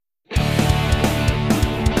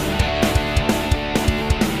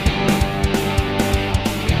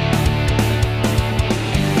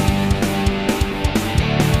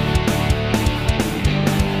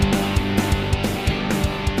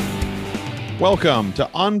Welcome to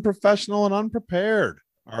Unprofessional and Unprepared,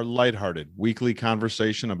 our lighthearted weekly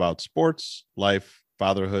conversation about sports, life,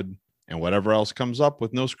 fatherhood, and whatever else comes up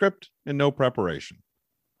with no script and no preparation.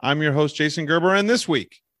 I'm your host, Jason Gerber, and this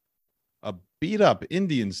week, a beat-up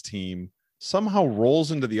Indians team somehow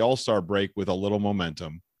rolls into the All-Star break with a little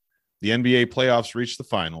momentum. The NBA playoffs reach the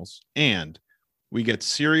finals, and we get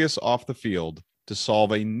serious off the field to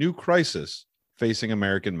solve a new crisis facing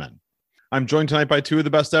American men. I'm joined tonight by two of the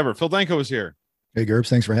best ever. Phil Danko is here. Hey, Gerbs,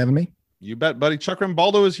 thanks for having me. You bet, buddy. Chuck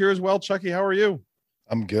Rambaldo is here as well. Chucky, how are you?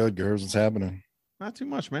 I'm good, Gerbs. What's happening? Not too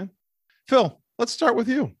much, man. Phil, let's start with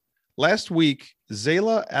you. Last week,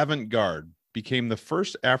 Zayla Avant-Garde became the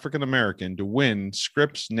first African-American to win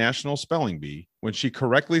Scripps National Spelling Bee when she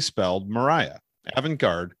correctly spelled Mariah.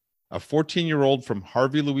 Avant-Garde, a 14-year-old from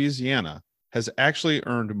Harvey, Louisiana, has actually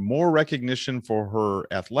earned more recognition for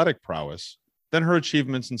her athletic prowess than her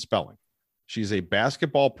achievements in spelling. She's a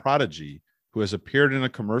basketball prodigy who has appeared in a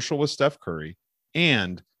commercial with Steph Curry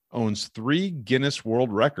and owns 3 Guinness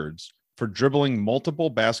World Records for dribbling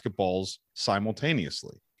multiple basketballs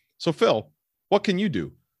simultaneously. So, Phil, what can you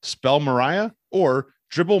do? Spell Mariah or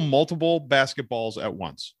dribble multiple basketballs at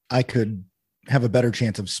once? I could have a better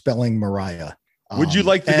chance of spelling Mariah. Would you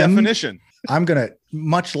like the definition? I'm going to,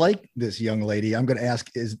 much like this young lady, I'm going to ask,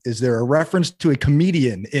 is there a reference to a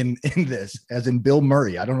comedian in this, as in Bill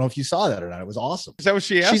Murray? I don't know if you saw that or not. It was awesome. Is that what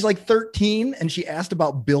she asked? She's like 13 and she asked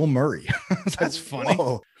about Bill Murray. That's funny.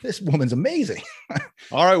 Whoa, this woman's amazing.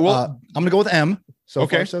 All right. Well, I'm going to go with M. So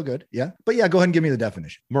okay. Far, so good. Yeah. But yeah, go ahead and give me the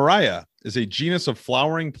definition. Mariah is a genus of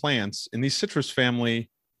flowering plants in the citrus family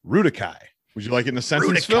Rudicae. Would you like it in a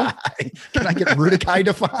sentence, Phil? Can I get Rudicae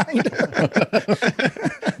defined?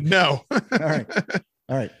 No. All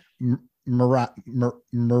right. Mariah?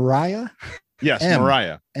 Yes,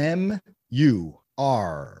 Mariah.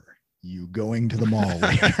 M-U-R. You going to the mall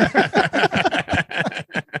later.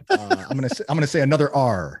 I'm gonna say another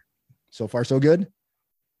R. So far, so good?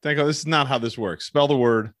 Danko, this is not how this works. Spell the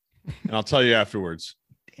word, and I'll tell you afterwards.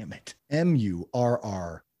 Damn it.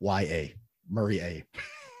 M-U-R-R-Y-A. Murray A.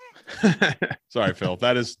 Sorry, Phil.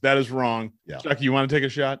 That is wrong. Yeah. Chucky, you want to take a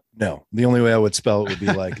shot? No, the only way I would spell it would be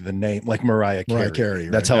like the name, like Mariah Carey. Mariah Carey,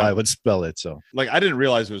 right? That's how I would spell it. So, like, I didn't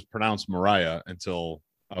realize it was pronounced Mariah until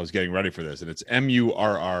I was getting ready for this, and it's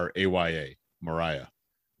M-U-R-R-A-Y-A, Mariah. And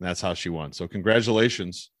that's how she won. So,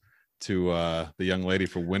 congratulations to the young lady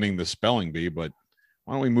for winning the spelling bee. But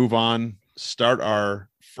why don't we move on? Start our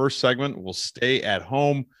first segment. We'll stay at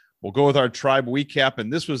home. We'll go with our tribe recap,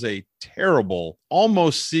 and this was a terrible,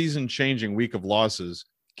 almost season-changing week of losses,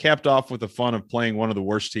 capped off with the fun of playing one of the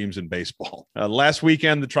worst teams in baseball. Last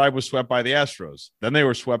weekend, the tribe was swept by the Astros. Then they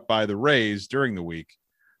were swept by the Rays during the week.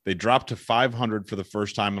 They dropped to 500 for the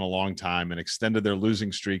first time in a long time and extended their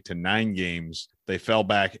losing streak to 9 games. They fell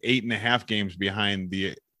back 8.5 games behind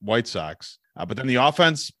the White Sox. But then the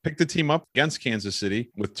offense picked the team up against Kansas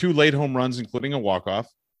City with 2 late home runs, including a walk-off.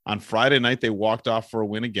 On Friday night, they walked off for a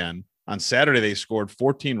win again. On Saturday, they scored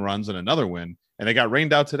 14 runs and another win, and they got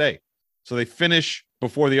rained out today. So they finish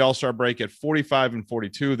before the All-Star break at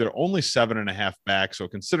 45-42. They're only 7.5 back. So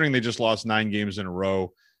considering they just lost 9 games in a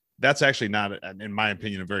row, that's actually not, in my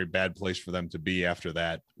opinion, a very bad place for them to be after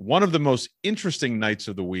that. One of the most interesting nights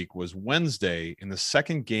of the week was Wednesday in the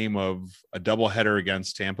second game of a doubleheader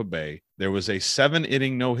against Tampa Bay. There was a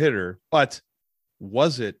 7-inning no-hitter, but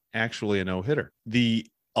was it actually a no-hitter? The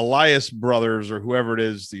Elias brothers, or whoever it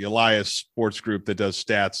is, the Elias sports group that does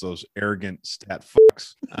stats, those arrogant stat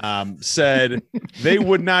fucks, said they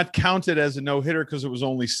would not count it as a no-hitter because it was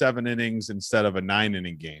only 7 innings instead of a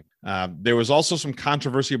 9-inning game. There was also some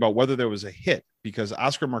controversy about whether there was a hit because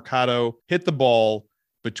Oscar Mercado hit the ball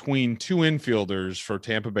between 2 infielders for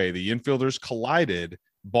Tampa Bay. The infielders collided,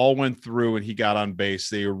 ball went through, and he got on base.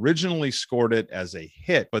 They originally scored it as a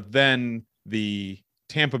hit, but then the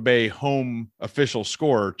Tampa Bay home official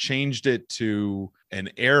scorer changed it to an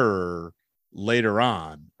error later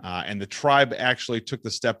on. And the tribe actually took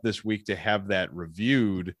the step this week to have that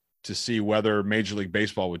reviewed to see whether Major League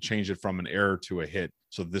Baseball would change it from an error to a hit.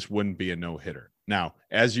 So this wouldn't be a no-hitter. Now,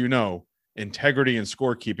 as you know, integrity and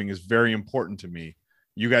scorekeeping is very important to me.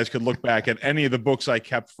 You guys could look back at any of the books I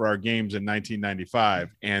kept for our games in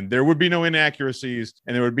 1995, and there would be no inaccuracies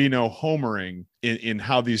and there would be no homering in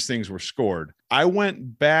how these things were scored. I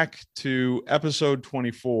went back to episode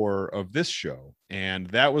 24 of this show, and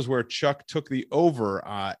that was where Chuck took the over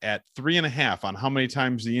at 3.5 on how many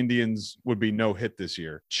times the Indians would be no-hit this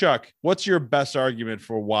year. Chuck, what's your best argument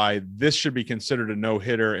for why this should be considered a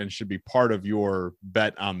no-hitter and should be part of your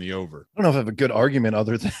bet on the over? I don't know if I have a good argument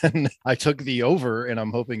other than I took the over and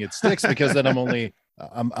I'm hoping it sticks because then I'm only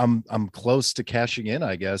I'm close to cashing in,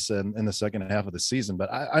 I guess, in the second half of the season,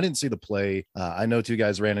 but I didn't see the play. I know two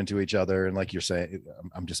guys ran into each other, and like you're saying,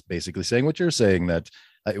 I'm just basically saying what you're saying, that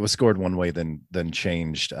it was scored one way, then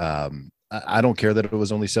changed. I don't care that it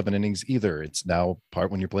was only 7 innings either. It's now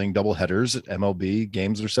part when you're playing double headers. MLB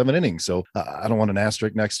games are 7 innings. So I don't want an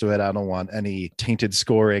asterisk next to it. I don't want any tainted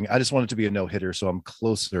scoring. I just want it to be a no hitter. So I'm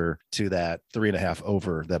closer to that 3.5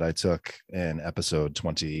 over that I took in episode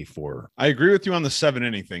 24. I agree with you on the 7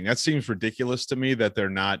 inning thing. That seems ridiculous to me that they're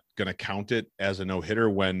not going to count it as a no hitter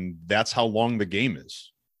when that's how long the game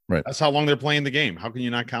is. Right. That's how long they're playing the game. How can you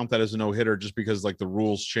not count that as a no-hitter just because like the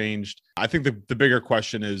rules changed? I think the bigger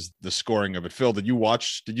question is the scoring of it. Phil, did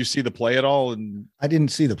you see the play at all? And I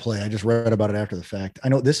didn't see the play. I just read about it after the fact. I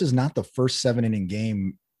know this is not the first 7-inning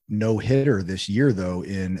game no hitter this year, though,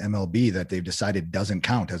 in MLB that they've decided doesn't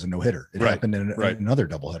count as a no hitter. It happened in another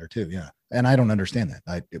doubleheader too. Yeah. And I don't understand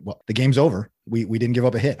that. The game's over. We didn't give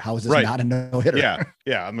up a hit. How is this not a no hitter? Yeah.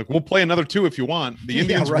 Yeah. I'm like, we'll play another 2 if you want. The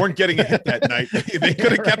Indians weren't getting a hit that night. They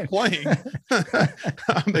could have kept playing.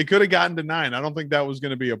 They could have gotten to 9. I don't think that was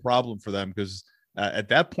going to be a problem for them because at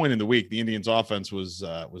that point in the week, the Indians offense was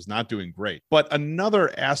not doing great. But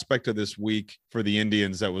another aspect of this week for the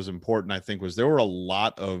Indians that was important, I think, was there were a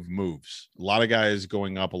lot of moves, a lot of guys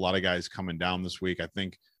going up, a lot of guys coming down this week. I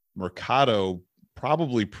think Mercado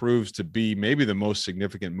probably proves to be maybe the most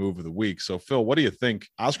significant move of the week. So, Phil, what do you think?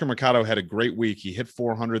 Oscar Mercado had a great week. He hit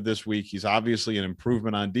 400 this week. He's obviously an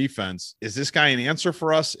improvement on defense. Is this guy an answer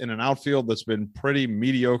for us in an outfield that's been pretty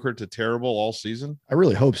mediocre to terrible all season? I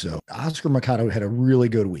really hope so. Oscar Mercado had a really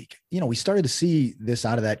good week. We started to see this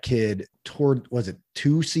out of that kid toward, was it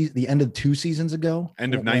the end of 2 seasons ago?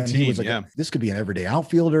 End of 19, this could be an everyday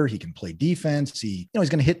outfielder. He can play defense. He's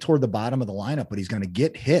going to hit toward the bottom of the lineup, but he's going to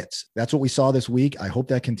get hits. That's what we saw this week. I hope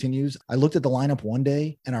that continues. I looked at the lineup one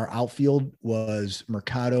day and our outfield was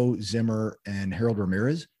Mercado, Zimmer, and Harold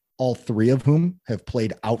Ramirez, all 3 of whom have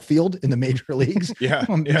played outfield in the major leagues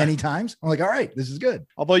many times. I'm like, all right, this is good.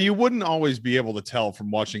 Although you wouldn't always be able to tell from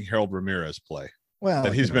watching Harold Ramirez play. Well,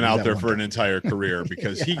 that he's been out there for an entire career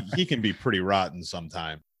because he can be pretty rotten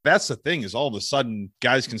sometimes. That's the thing is all of a sudden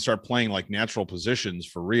guys can start playing like natural positions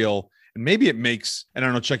for real. And maybe it makes, and I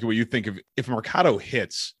don't know, Chucky, what you think of if Mercado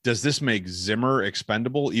hits, does this make Zimmer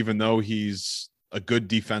expendable, even though he's a good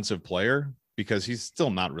defensive player? Because he's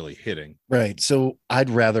still not really hitting. Right. So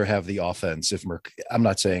I'd rather have the offense I'm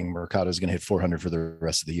not saying Mercado is going to hit 400 for the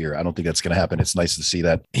rest of the year. I don't think that's going to happen. It's nice to see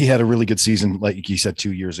that he had a really good season, like you said,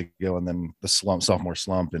 2 years ago, and then the sophomore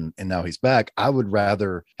slump, and now he's back. I would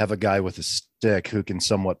rather have a guy with a stick who can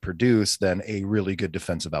somewhat produce than a really good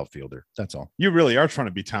defensive outfielder. That's all. You really are trying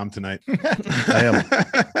to be Tom tonight. I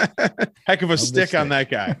am. Heck of a stick on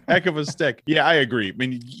that guy. Heck of a stick. Yeah, I agree. I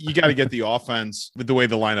mean, you got to get the offense with the way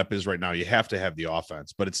the lineup is right now. You have to have the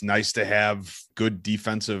offense, but it's nice to have good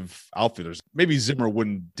defensive outfielders. Maybe Zimmer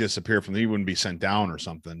wouldn't disappear he wouldn't be sent down or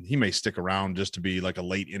something. He may stick around just to be like a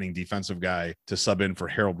late inning defensive guy to sub in for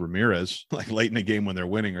Harold Ramirez, like late in a game when they're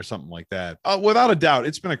winning or something like that. Without a doubt,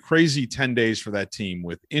 it's been a crazy 10 days for that team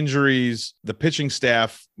with injuries, the pitching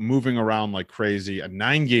staff moving around like crazy. A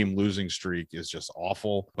 9-game losing streak is just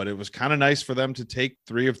awful, but it was kind of nice for them to take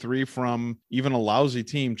 3 of 3 from even a lousy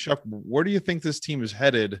team. Chuck, where do you think this team is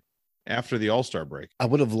headed after the All-Star break? I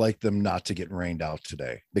would have liked them not to get rained out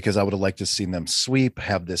today because I would have liked to see them sweep,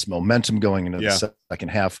 have this momentum going into the second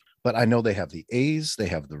half. But I know they have the A's, they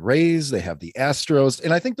have the Rays, they have the Astros,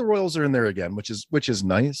 and I think the Royals are in there again, which is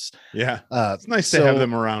nice. Yeah, it's nice to have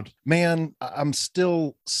them around. Man, I'm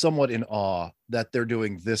still somewhat in awe that they're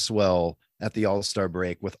doing this well at the All-Star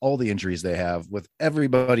break with all the injuries they have, with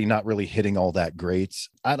everybody not really hitting all that great.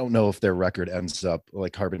 I don't know if their record ends up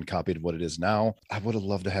like carbon copied of what it is now. I would have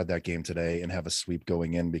loved to have that game today and have a sweep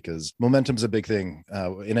going in because momentum's a big thing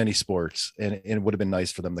in any sports. And it would have been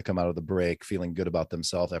nice for them to come out of the break feeling good about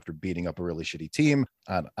themselves after beating up a really shitty team.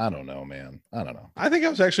 I don't know, man. I don't know. I think I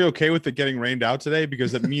was actually okay with it getting rained out today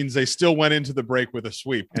because it means they still went into the break with a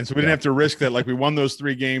sweep. And so we didn't have to risk that. Like we won those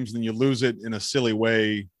 3 games and then you lose it in a silly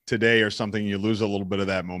way today or something, you lose a little bit of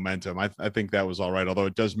that momentum. I think that was all right. Although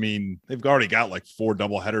it does mean they've already got like 4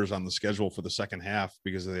 double headers on the schedule for the second half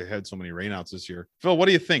because they had so many rainouts this year. Phil, what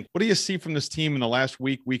do you think? What do you see from this team in the last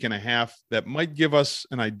week and a half that might give us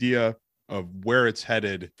an idea of where it's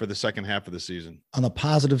headed for the second half of the season? On the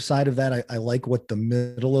positive side of that, I like what the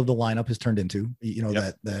middle of the lineup has turned into.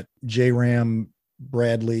 That J-Ram,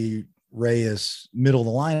 Bradley, Reyes middle of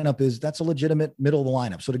the lineup that's a legitimate middle of the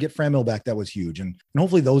lineup. So to get Franmil back, that was huge. And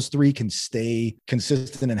hopefully those 3 can stay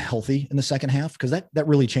consistent and healthy in the second half because that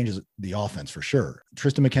really changes the offense for sure.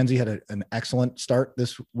 Tristan McKenzie had an excellent start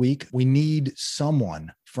this week. We need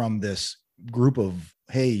someone from this group of,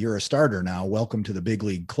 hey, you're a starter now, welcome to the big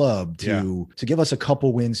league club, to give us a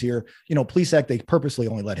couple wins here. Plesac, they purposely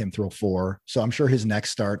only let him throw 4. So I'm sure his next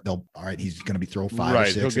start, all right, he's going to be throw 5 or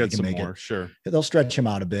 6. He'll get some make more. Sure. They'll stretch him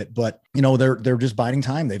out a bit, but they're just biding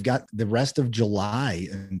time. They've got the rest of July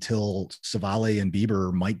until Savale and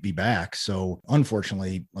Bieber might be back. So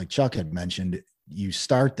unfortunately, like Chuck had mentioned, you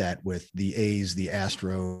start that with the A's, the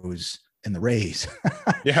Astros, and the Rays.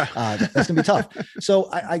 That's gonna be tough.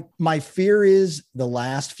 So my fear is the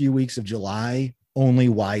last few weeks of July only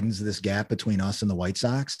widens this gap between us and the White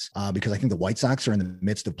Sox, because I think the White Sox are in the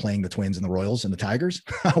midst of playing the Twins and the Royals and the Tigers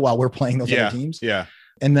while we're playing those other teams. Yeah.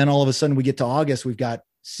 And then all of a sudden we get to August, we've got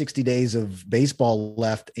 60 days of baseball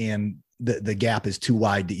left, and the gap is too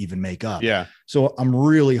wide to even make up. Yeah. So I'm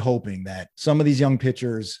really hoping that some of these young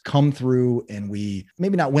pitchers come through and we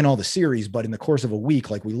maybe not win all the series, but in the course of a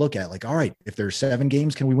week, like we look at, like, all right, if there's 7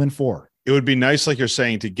 games, can we win 4? It would be nice, like you're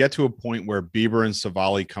saying, to get to a point where Bieber and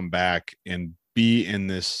Savali come back and be in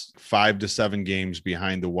this 5 to 7 games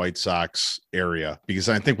behind the White Sox area, because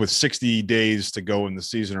I think with 60 days to go in the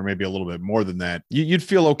season, or maybe a little bit more than that, you'd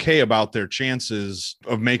feel okay about their chances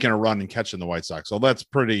of making a run and catching the White Sox. So that's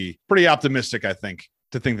pretty optimistic, I think,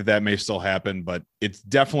 to think that may still happen, but it's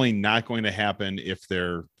definitely not going to happen if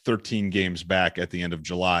they're 13 games back at the end of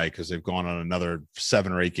July, because they've gone on another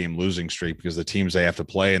 7 or 8 game losing streak because the teams they have to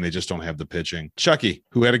play and they just don't have the pitching. Chucky,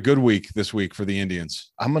 who had a good week this week for the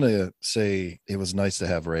Indians. I'm going to say it was nice to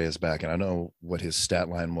have Reyes back, and I know what his stat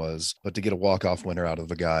line was, but to get a walk-off winner out of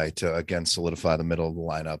the guy to, again, solidify the middle of the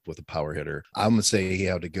lineup with a power hitter, I'm going to say he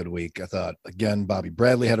had a good week. I thought, again, Bobby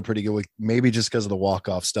Bradley had a pretty good week, maybe just because of the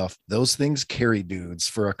walk-off stuff. Those things carry dudes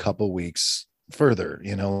for a couple weeks further,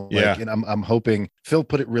 and I'm hoping Phil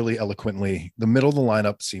put it really eloquently. The middle of the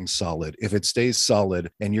lineup seems solid. If it stays solid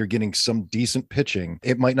and you're getting some decent pitching,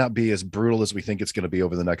 it might not be as brutal as we think it's going to be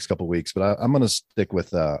over the next couple of weeks, but I'm going to stick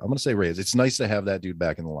with, I'm going to say Reyes. It's nice to have that dude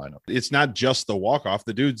back in the lineup. It's not just the walk-off.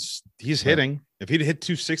 The he's hitting. If he'd hit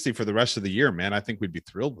 260 for the rest of the year, man, I think we'd be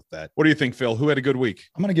thrilled with that. What do you think, Phil? Who had a good week?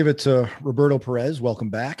 I'm going to give it to Roberto Perez. Welcome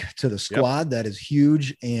back to the squad. Yep. That is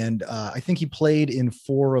huge. And I think he played in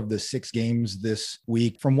 4 of the 6 games this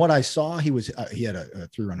week. From what I saw, he had a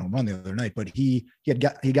 3-run home run the other night, but he had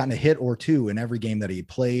gotten a hit or 2 in every game that he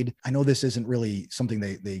played. I know this isn't really something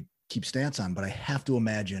they keep stats on, but I have to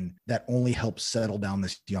imagine that only helps settle down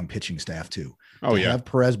this young pitching staff too. Oh, yeah. Have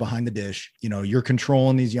Perez behind the dish. You're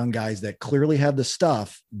controlling these young guys that clearly have the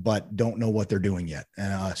stuff, but don't know what they're doing yet.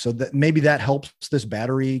 So that maybe that helps this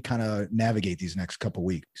battery kind of navigate these next couple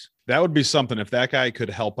weeks. That would be something if that guy could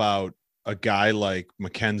help out a guy like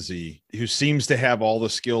McKenzie, who seems to have all the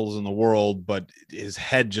skills in the world, but his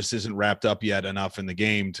head just isn't wrapped up yet enough in the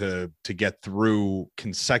game to get through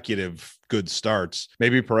consecutive good starts.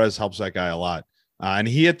 Maybe Perez helps that guy a lot. And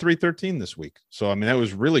he had 313 this week. So, I mean, that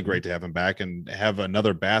was really great to have him back and have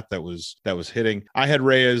another bat that was hitting. I had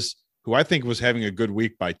Reyes, who I think was having a good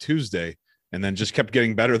week by Tuesday, and then just kept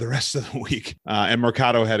getting better the rest of the week. And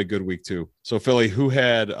Mercado had a good week too. So, Philly, who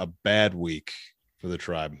had a bad week for the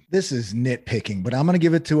Tribe? This is nitpicking, but I'm going to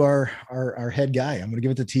give it to our head guy. I'm going to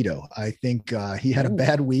give it to Tito. I think he had a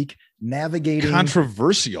bad week navigating.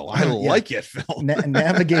 Controversial. I like it, Phil.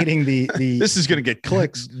 Navigating the this is going to get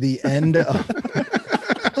clicks. The end of.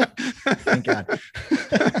 Thank God.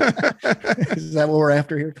 Is that what we're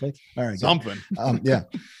after here? Clicks. All right. Something. Yeah.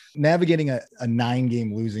 Navigating a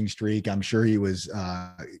 9-game losing streak. I'm sure he was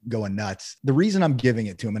going nuts. The reason I'm giving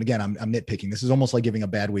it to him, and again, I'm nitpicking. This is almost like giving a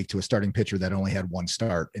bad week to a starting pitcher that only had 1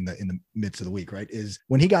 start in the midst of the week, right? Is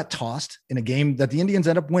when he got tossed in a game that the Indians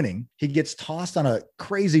end up winning, he gets tossed on a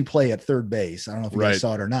crazy play at third base. I don't know if you guys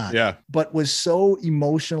saw it or not. Yeah. But was so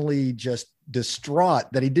emotionally just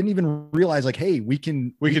distraught that he didn't even realize, like, hey, we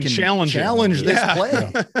can challenge this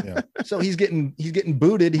play. Yeah. So he's getting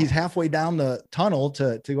booted. He's halfway down the tunnel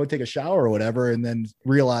to go take a shower or whatever, and then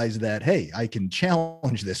realize that, hey, I can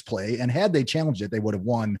challenge this play. And had they challenged it, they would have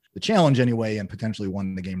won the challenge anyway and potentially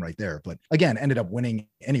won the game right there. But again, ended up winning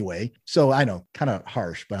anyway. So I know, kind of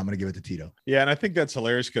harsh, but I'm going to give it to Tito. Yeah, and I think that's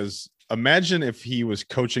hilarious because imagine if he was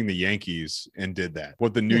coaching the Yankees and did that,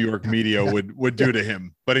 what the New York media would do to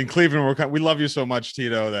him. But in Cleveland, we love you so much,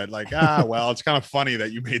 Tito, that well, it's kind of funny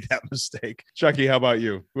that you made that mistake. Chucky, how about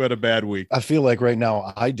you? Who had a bad week? I feel like right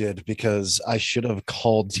now I did, because I should have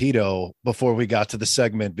called Tito before we got to the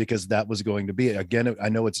segment, because that was going to be it. Again, I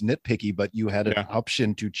know it's nitpicky, but you had an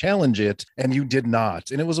option to challenge it and you did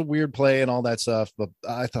not. And it was a weird play and all that stuff. But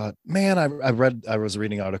I thought, man, I was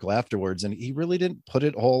reading an article afterwards and he really didn't put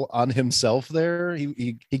it all on himself. himself there.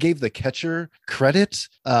 He gave the catcher credit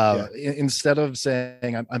instead of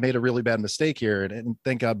saying, I made a really bad mistake here. And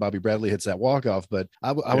thank God Bobby Bradley hits that walk-off. But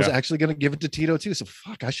I was actually going to give it to Tito too. So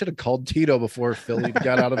fuck, I should have called Tito before Philly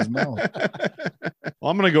got out of his mouth. Well,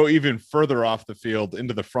 I'm going to go even further off the field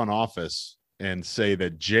into the front office and say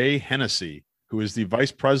that Jay Hennessy, who is the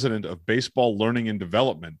vice president of baseball learning and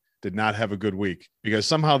development, did not have a good week because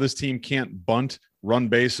somehow this team can't bunt, run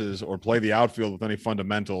bases, or play the outfield with any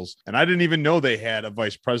fundamentals. And I didn't even know they had a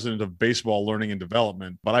vice president of baseball learning and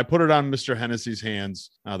development, but I put it on Mr. Hennessy's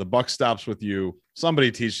hands. The buck stops with you.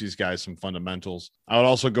 Somebody teach these guys some fundamentals. I would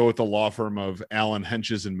also go with the law firm of Allen,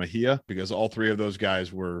 Henches, and Mejia because all three of those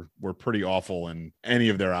guys were pretty awful in any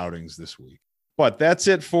of their outings this week. But that's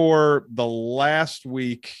it for the last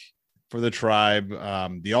week for the Tribe.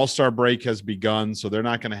 The All-Star break has begun, so they're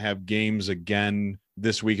not going to have games again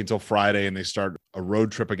this week until Friday, and they start a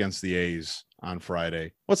road trip against the A's on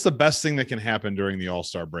Friday. What's the best thing that can happen during the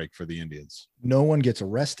All-Star break for the Indians? No one gets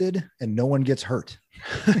arrested and no one gets hurt.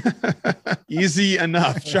 Easy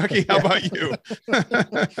enough. Chucky, how about you?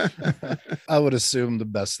 I would assume the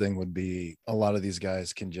best thing would be a lot of these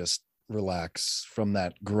guys can just relax from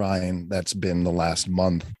that grind that's been the last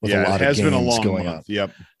month with a lot of games going on.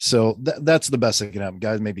 Yep. So that's the best that can happen.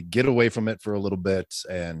 Guys, maybe get away from it for a little bit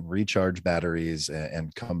and recharge batteries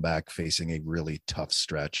and come back facing a really tough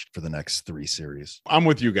stretch for the next 3 series. I'm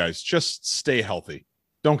with you guys. Just stay healthy.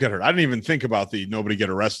 Don't get hurt. I didn't even think about the nobody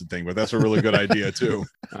get arrested thing, but that's a really good idea too.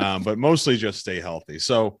 But mostly just stay healthy.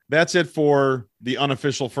 So that's it for the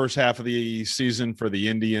unofficial first half of the season for the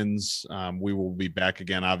Indians. We will be back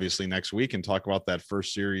again, obviously, next week and talk about that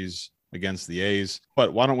first series against the A's.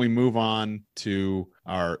 But why don't we move on to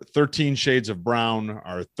our 13 Shades of Brown,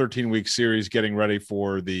 our 13-week series getting ready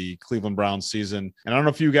for the Cleveland Browns season. And I don't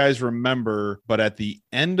know if you guys remember, but at the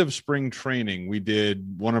end of spring training, we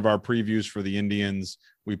did one of our previews for the Indians.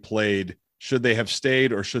 We played Should They Have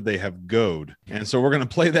Stayed or Should They Have Goed? And so we're going to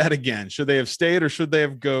play that again. Should they have stayed or should they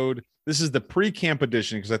have goed? This is the pre-camp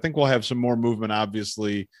edition because I think we'll have some more movement,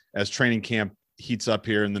 obviously, as training camp heats up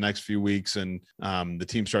here in the next few weeks and the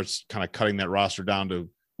team starts kind of cutting that roster down to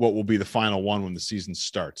what will be the final one when the season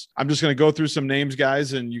starts. I'm just going to go through some names,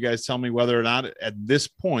 guys, and you guys tell me whether or not at this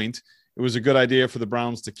point it was a good idea for the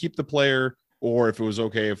Browns to keep the player or if it was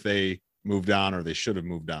okay if they moved on or they should have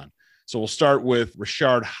moved on. So we'll start with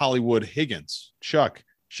Rashard Hollywood Higgins. Chuck,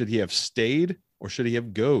 should he have stayed or should he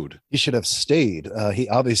have goed? He should have stayed. He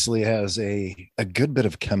obviously has a good bit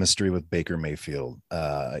of chemistry with Baker Mayfield.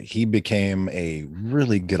 He became a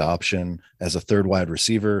really good option as a third wide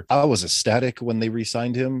receiver. I was ecstatic when they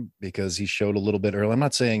re-signed him because he showed a little bit early. I'm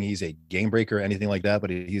not saying he's a game breaker or anything like that, but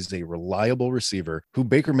he's a reliable receiver who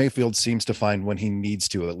Baker Mayfield seems to find when he needs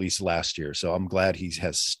to, at least last year. So I'm glad he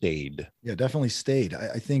has stayed. Yeah, definitely stayed.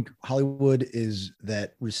 I think Hollywood is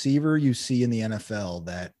that receiver you see in the NFL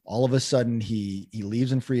that all of a sudden he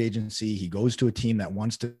leaves in free agency. He goes to a team that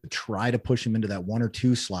wants to try to push him into that 1 or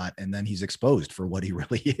 2 slot. And then he's exposed for what he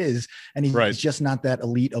really is. And he's just not that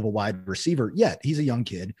elite of a wide receiver yet. He's a young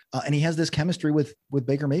kid. And he has this chemistry with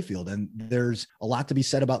Baker Mayfield. And there's a lot to be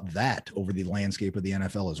said about that over the landscape of the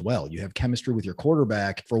NFL as well. You have chemistry with your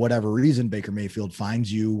quarterback. For whatever reason, Baker Mayfield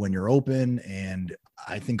finds you when you're open. And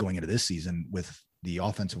I think going into this season with the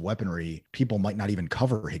offensive weaponry, people might not even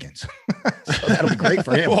cover Higgins. So that'll be great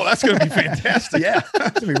for him. Well, that's going to be fantastic. Yeah,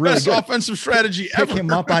 that's going to be really best good offensive strategy Pick ever.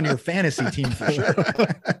 him up on your fantasy team for sure.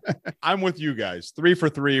 I'm with you guys. 3 for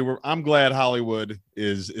 3. I'm glad Hollywood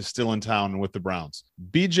is still in town with the Browns.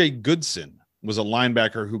 BJ Goodson was a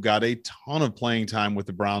linebacker who got a ton of playing time with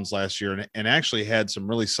the Browns last year and actually had some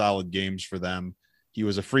really solid games for them. He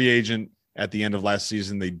was a free agent at the end of last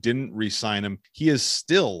season. They didn't re-sign him. He is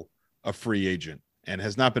still a free agent and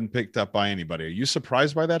has not been picked up by anybody. Are you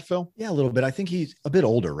surprised by that, Phil? Yeah, a little bit. I think he's a bit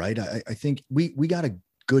older, right? I think we got a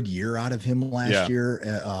good year out of him last year.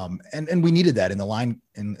 And we needed that in the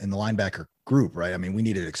linebacker group, right? I mean, we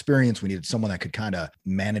needed experience. We needed someone that could kind of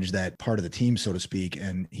manage that part of the team, so to speak.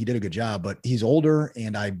 And he did a good job, but he's older.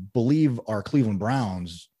 And I believe our Cleveland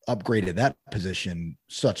Browns upgraded that position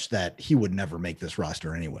such that he would never make this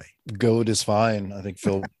roster anyway. Goed is fine. I think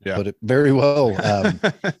Phil put it very well.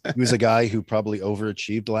 He was a guy who probably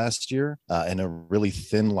overachieved last year in a really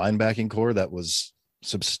thin linebacking core that was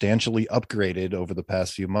substantially upgraded over the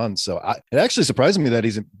past few months. So it actually surprised me that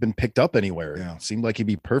he's been picked up anywhere. Yeah. It seemed like he'd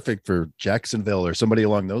be perfect for Jacksonville or somebody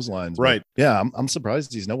along those lines. Right. But yeah, I'm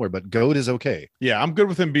surprised he's nowhere, but Goed is okay. Yeah, I'm good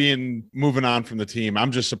with him moving on from the team.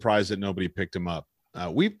 I'm just surprised that nobody picked him up.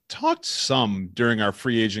 We've talked some during our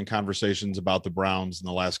free agent conversations about the Browns in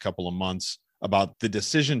the last couple of months about the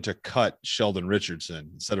decision to cut Sheldon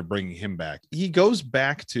Richardson instead of bringing him back. He goes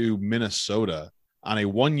back to Minnesota on a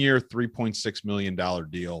 1-year, $3.6 million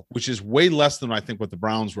deal, which is way less than I think what the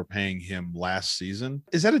Browns were paying him last season.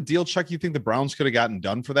 Is that a deal, Chuck, you think the Browns could have gotten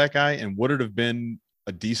done for that guy? And would it have been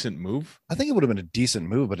a decent move? I think it would have been a decent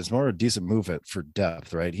move, but it's more a decent move for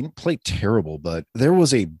depth, right? He didn't play terrible, but there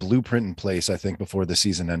was a blueprint in place, I think, before the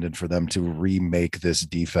season ended for them to remake this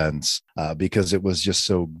defense because it was just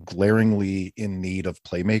so glaringly in need of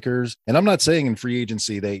playmakers. And I'm not saying in free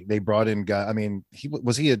agency they brought in guy. I mean,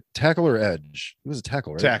 was he a tackle or edge? He was a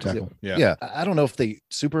tackle, right? Tackle. Yeah. I don't know if they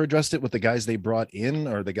super addressed it with the guys they brought in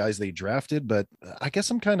or the guys they drafted, but I guess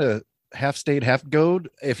I'm kind of half stayed, half goad.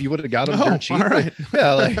 If you would have got him dirt cheap, all right.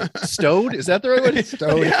 Yeah, like stowed. Is that the right word?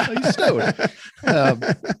 Stowed. Yeah, he's stowed.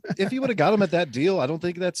 If you would have got him at that deal, I don't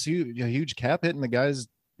think that's a huge cap hit. And the guy's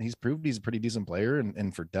he's proved he's a pretty decent player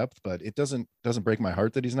and for depth, but it doesn't break my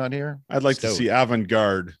heart that he's not here. I'd like to see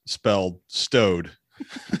avant-garde spelled stowed.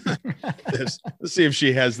 Let's see if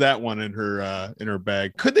she has that one in her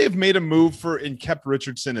bag. Could they have made a move for and kept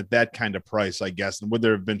Richardson at that kind of price, I guess? And would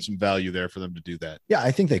there have been some value there for them to do that? Yeah, I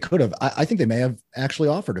think they could have. I think they may have actually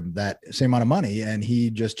offered him that same amount of money, and he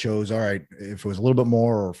just chose, all right, if it was a little bit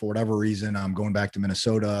more or for whatever reason, I'm going back to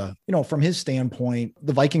Minnesota. You know, from his standpoint,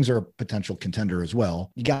 the Vikings are a potential contender as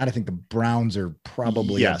well. You got to think the Browns are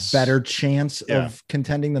probably a better chance of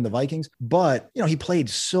contending than the Vikings. But, you know, he played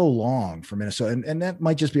so long for Minnesota, and that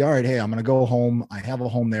might just be, all right, hey, I'm going to go home. I have a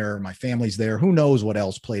home there. My family's there. Who knows what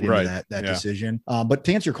else played into that decision. But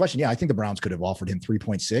to answer your question, I think the Browns could have offered him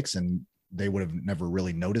 3.6 and they would have never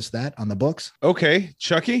really noticed that on the books. Okay,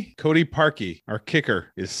 Chucky, Cody Parkey, our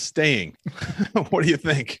kicker, is staying. What do you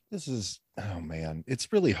think? This is, oh man,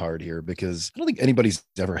 it's really hard here because I don't think anybody's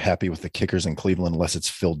ever happy with the kickers in Cleveland unless it's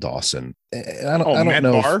Phil Dawson. I don't Matt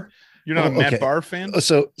know. Barr? You're not a Matt Barr fan?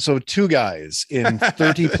 So two guys in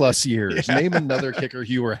 30 plus years. Name another kicker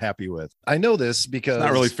you were happy with. I know this because it's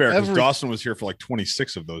not really fair because Dawson was here for like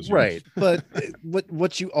 26 of those years. Right. But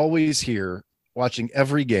what you always hear watching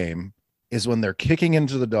every game is when they're kicking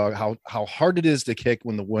into the dog, how hard it is to kick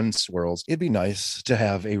when the wind swirls. It'd be nice to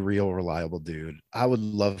have a real reliable dude. I would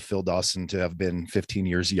love Phil Dawson to have been 15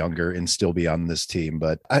 years younger and still be on this team,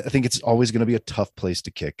 but I think it's always going to be a tough place to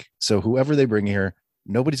kick. So whoever they bring here,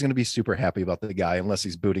 nobody's going to be super happy about the guy unless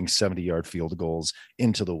he's booting 70-yard field goals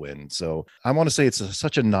into the wind. So I want to say it's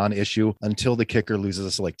such a non-issue until the kicker loses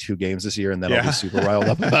us like 2 games this year, and then I'll be super riled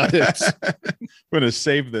up about it. We're going to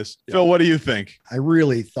save this. Phil, what do you think? I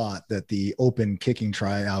really thought that the open kicking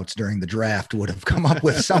tryouts during the draft would have come up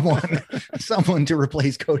with someone to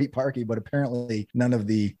replace Cody Parkey, but apparently none of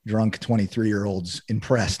the drunk 23-year-olds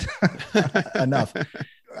impressed enough.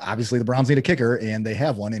 Obviously the Browns need a kicker and they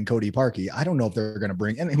have one in Cody Parkey. I don't know if they're going to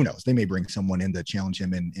bring, and who knows, they may bring someone in to challenge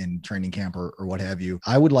him in training camp or what have you.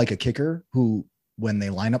 I would like a kicker who, when they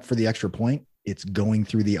line up for the extra point, it's going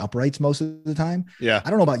through the uprights most of the time. Yeah. I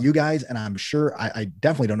don't know about you guys, and I'm sure I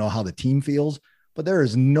definitely don't know how the team feels, but there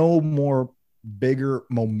is no more bigger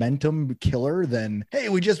momentum killer than, hey,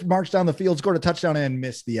 we just marched down the field, scored a touchdown and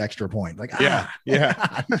missed the extra point. Like,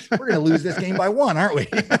 we're going to lose this game by 1, aren't we?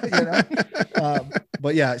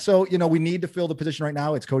 But yeah, so, we need to fill the position right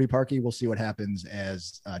now. It's Cody Parkey. We'll see what happens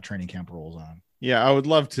as training camp rolls on. Yeah. I would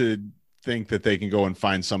love to think that they can go and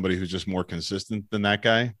find somebody who's just more consistent than that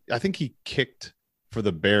guy. I think he kicked for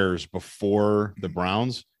the Bears before the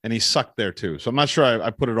Browns and he sucked there too. So I'm not sure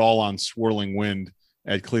I put it all on swirling wind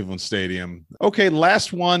at Cleveland Stadium. Okay,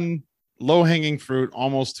 last one, low-hanging fruit,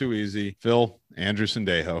 almost too easy. Phil, Andrew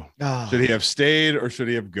Sendejo. Should he have stayed or should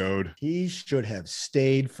he have goed? He should have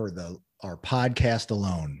stayed for our podcast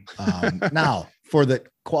alone. Now, for the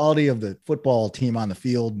quality of the football team on the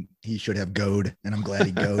field, he should have goed, and I'm glad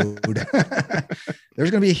he goed.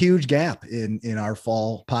 There's going to be a huge gap in our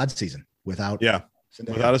fall pod season without Sendejo.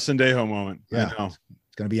 Without a Sendejo moment. Yeah, I know.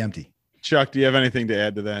 It's going to be empty. Chuck, do you have anything to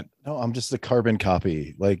add to that? No, I'm just a carbon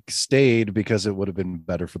copy. Like, stayed because it would have been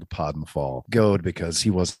better for the pod in the fall. Goed because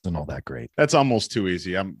he wasn't all that great. That's almost too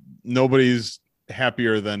easy. Nobody's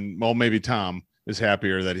happier than, well, maybe Tom is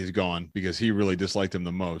happier that he's gone because he really disliked him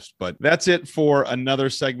the most. But that's it for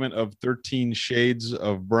another segment of 13 Shades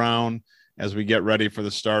of Brown as we get ready for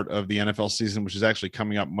the start of the NFL season, which is actually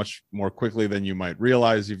coming up much more quickly than you might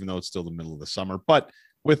realize, even though it's still the middle of the summer. But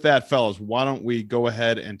with that, fellas, why don't we go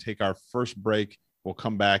ahead and take our first break? We'll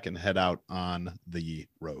come back and head out on the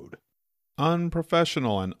road.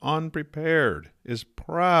 Unprofessional and Unprepared is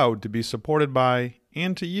proud to be supported by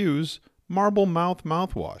and to use Marble Mouth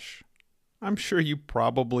mouthwash. I'm sure you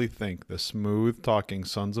probably think the smooth-talking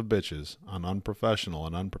sons of bitches on Unprofessional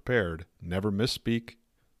and Unprepared never misspeak,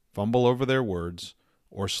 fumble over their words,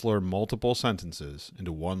 or slur multiple sentences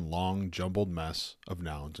into one long, jumbled mess of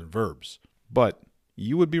nouns and verbs. But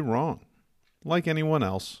you would be wrong. Like anyone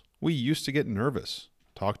else, we used to get nervous,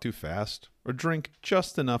 talk too fast, or drink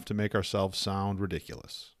just enough to make ourselves sound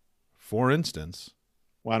ridiculous. For instance,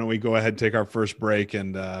 Why don't we go ahead and take our first break,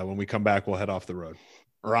 and when we come back, we'll head off the road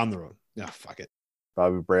or on the road. Yeah, fuck it.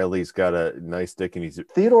 Bobby Bradley's got a nice dick and he's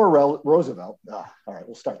Theodore Roosevelt. All right,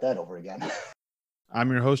 we'll start that over again. I'm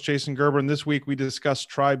your host, Jason Gerber, and this week we discuss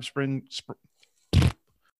Tribe Spring.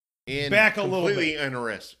 Back a little completely bit.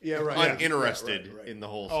 uninterested. Yeah, right. Uninterested Right. in the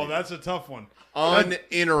whole. Oh, scene. that's a tough one.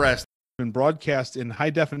 Uninterested. Been broadcast in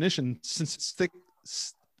high definition since it's thick.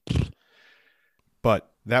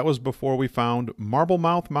 but that was before we found Marble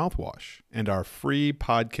Mouth Mouthwash, and our free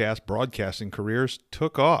podcast broadcasting careers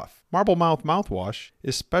took off. Marble Mouth Mouthwash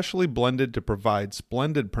is specially blended to provide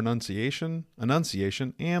splendid pronunciation,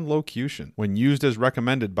 enunciation, and locution. When used as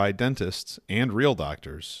recommended by dentists and real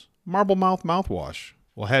doctors, Marble Mouth Mouthwash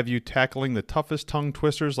will have you tackling the toughest tongue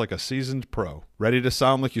twisters like a seasoned pro. Ready to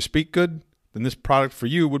sound like you speak good? Then this product for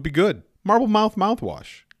you would be good. Marble Mouth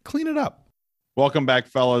Mouthwash. Clean it up. Welcome back,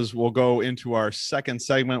 fellas. We'll go into our second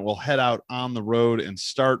segment. We'll head out on the road and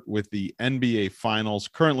start with the NBA Finals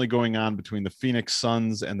currently going on between the Phoenix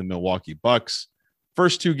Suns and the Milwaukee Bucks.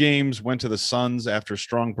 First two games went to the Suns after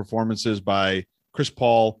strong performances by Chris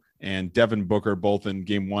Paul and Devin Booker, both in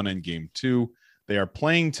Game 1 and Game 2. They are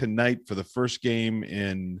playing tonight for the first game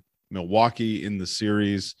in Milwaukee in the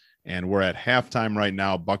series, and we're at halftime right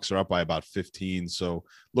now. Bucks are up by about 15, so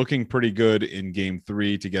looking pretty good in Game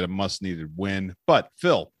 3 to get a must-needed win. But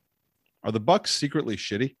Phil, are the Bucks secretly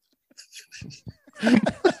shitty?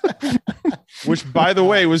 Which, by the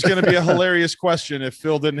way, was going to be a hilarious question if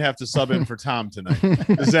Phil didn't have to sub in for Tom tonight,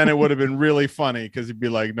 because then it would have been really funny because he'd be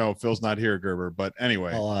like, "No, Phil's not here, Gerber." But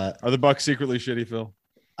anyway, are the Bucks secretly shitty, Phil?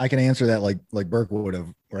 I can answer that like Burke would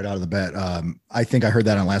have right out of the bat. I think I heard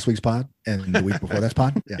that on last week's pod and the week before that's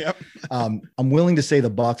pod. Yeah. Yep. I'm willing to say the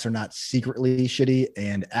Bucks are not secretly shitty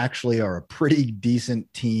and actually are a pretty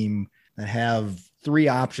decent team that have three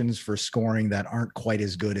options for scoring that aren't quite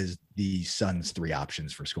as good as the Suns' three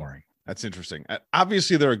options for scoring. That's interesting.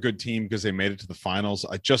 Obviously, they're a good team because they made it to the finals.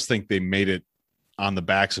 I just think they made it on the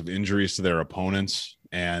backs of injuries to their opponents,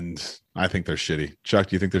 and I think they're shitty. Chuck,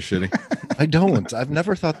 do you think they're shitty? I don't. I've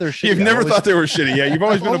never thought they're shitty. You've never thought they were shitty. Yeah, you've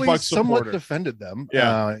always I've been a Bucks somewhat supporter. defended them.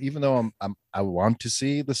 Yeah. Even though I want to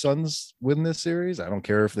see the Suns win this series. I don't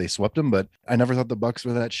care if they swept them, but I never thought the Bucks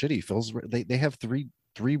were that shitty. They have three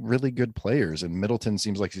really good players, and Middleton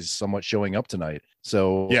seems like he's somewhat showing up tonight.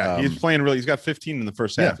 So Yeah, he's playing really. He's got 15 in the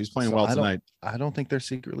first half. He's playing so well tonight. I don't think they're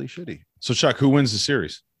secretly shitty. So, Chuck, who wins the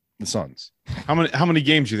series? The Suns. How many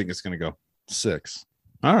games do you think it's going to go? 6.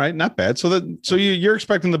 All right, not bad. So you're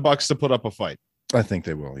expecting the Bucks to put up a fight. I think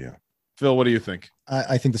they will. Yeah. Phil, what do you think?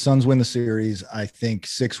 I think the Suns win the series. I think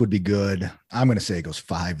 6 would be good. I'm going to say it goes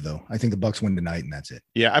 5, though. I think the Bucks win tonight, and that's it.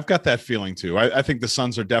 Yeah, I've got that feeling too. I think the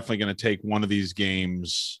Suns are definitely going to take one of these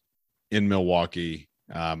games in Milwaukee.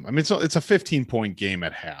 I mean, it's a 15-point game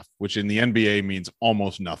at half, which in the NBA means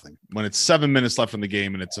almost nothing. When it's 7 minutes left in the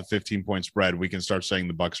game and it's a 15-point spread, we can start saying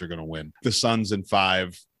the Bucks are going to win. The Suns in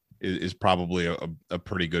 5 is probably a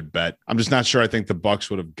pretty good bet. I'm just not sure I think the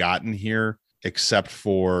Bucks would have gotten here except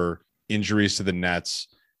for injuries to the Nets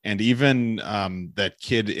and even that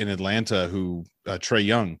kid in Atlanta who Trae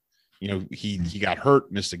Young. You know, he got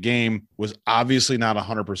hurt, missed a game, was obviously not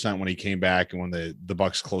 100% when he came back and when the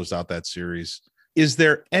Bucks closed out that series. Is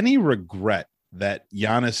there any regret that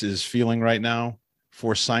Giannis is feeling right now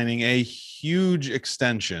for signing a huge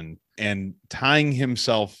extension and tying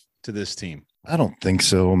himself to this team? I don't think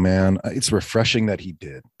so, man. It's refreshing that he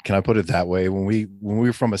did. Can I put it that way? When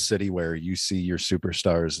we're from a city where you see your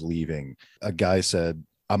superstars leaving, a guy said,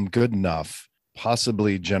 "I'm good enough."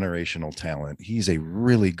 Possibly generational talent. He's a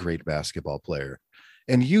really great basketball player.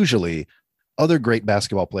 And usually other great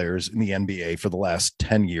basketball players in the NBA for the last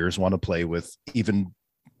 10 years want to play with even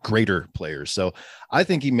greater players. So I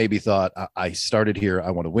think he maybe thought, I started here.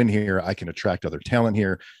 I want to win here. I can attract other talent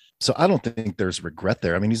here. So I don't think there's regret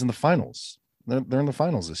there. I mean, he's in the finals. They're in the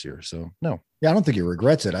finals this year. So no. Yeah, I don't think he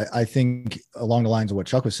regrets it. I think along the lines of what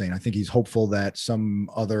Chuck was saying, I think he's hopeful that some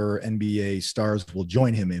other NBA stars will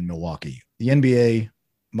join him in Milwaukee. The NBA,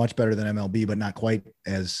 much better than MLB, but not quite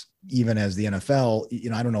as even as the NFL.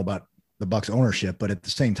 You know, I don't know about the Bucks ownership, but at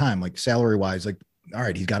the same time, like salary wise, like, all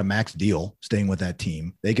right, he's got a max deal staying with that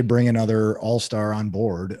team. They could bring another all-star on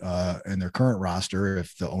board in their current roster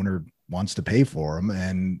if the owner wants to pay for him.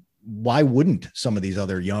 And why wouldn't some of these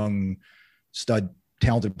other young stud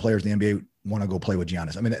talented players in the NBA want to go play with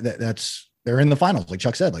Giannis? I mean, that's they're in the finals. Like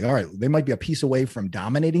Chuck said, like, all right, they might be a piece away from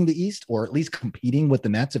dominating the East or at least competing with the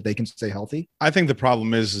Nets if they can stay healthy. I think the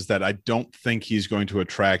problem is that I don't think he's going to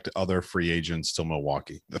attract other free agents to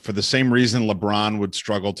Milwaukee for the same reason LeBron would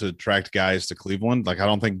struggle to attract guys to Cleveland. Like, I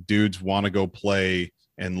don't think dudes want to go play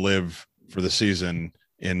and live for the season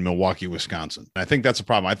in Milwaukee, Wisconsin. And I think that's a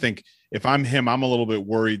problem. I think if I'm him, I'm a little bit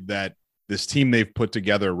worried that this team they've put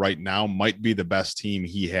together right now might be the best team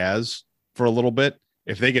he has for a little bit.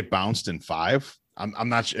 If they get bounced in 5, I'm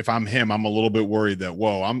not. If I'm him, I'm a little bit worried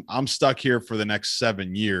that I'm stuck here for the next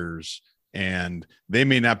 7 years, and they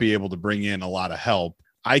may not be able to bring in a lot of help.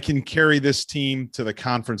 I can carry this team to the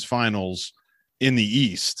conference finals in the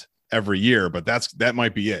East every year, but that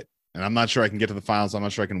might be it. And I'm not sure I can get to the finals. I'm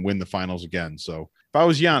not sure I can win the finals again. So if I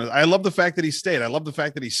was Giannis, I love the fact that he stayed. I love the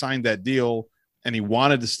fact that he signed that deal and he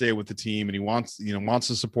wanted to stay with the team and he wants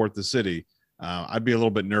to support the city. I'd be a little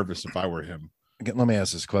bit nervous if I were him. Let me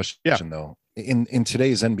ask this question though. In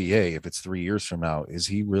today's NBA, if it's 3 years from now, is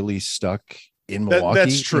he really stuck in Milwaukee?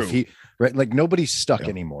 That's true. Right? Like nobody's stuck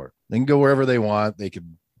anymore. They can go wherever they want. They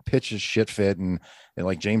could pitch a shit fit and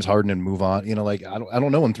like James Harden and move on. Like I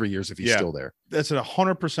don't know in 3 years if he's still there. That's a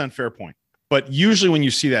 100% fair point. But usually when you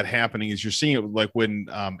see that happening is you're seeing it like when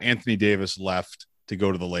Anthony Davis left to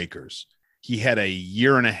go to the Lakers. He had a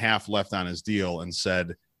year and a half left on his deal and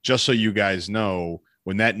said, just so you guys know,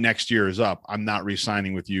 when that next year is up, I'm not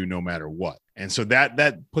re-signing with you no matter what. And so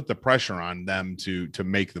that put the pressure on them to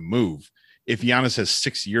make the move. If Giannis has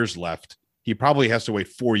 6 years left, he probably has to wait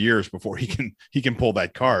 4 years before he can pull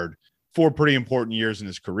that card. 4 pretty important years in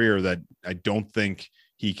his career that I don't think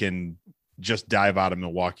he can just dive out of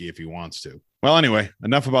Milwaukee if he wants to. Well, anyway,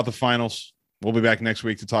 enough about the finals. We'll be back next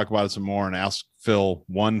week to talk about it some more and ask Phil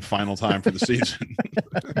one final time for the season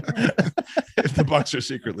if the Bucks are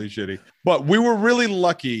secretly shitty. But we were really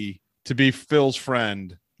lucky to be Phil's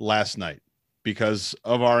friend last night because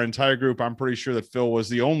of our entire group. I'm pretty sure that Phil was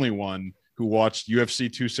the only one who watched UFC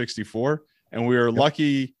 264, and we were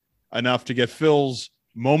lucky enough to get Phil's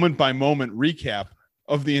moment-by-moment recap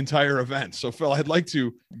of the entire event. So, Phil, I'd like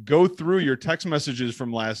to go through your text messages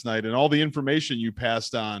from last night and all the information you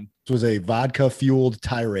passed on. This was a vodka-fueled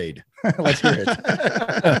tirade. Let's hear it.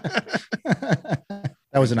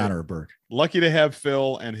 That was an honor of Burke. Lucky to have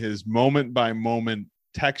Phil and his moment-by-moment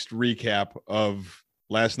text recap of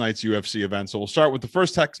last night's UFC event. So we'll start with the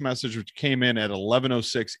first text message, which came in at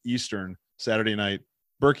 11:06 Eastern Saturday night.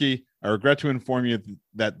 Berkey, I regret to inform you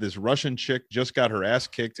that this Russian chick just got her ass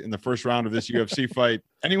kicked in the first round of this UFC fight.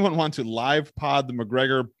 Anyone want to live pod the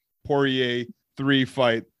McGregor Poirier 3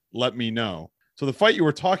 fight? Let me know. So the fight you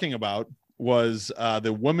were talking about was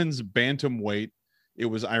the women's bantamweight. It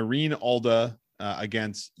was Irene Alda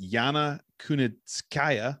against Yana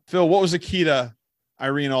Kunitskaya. Phil, what was the key to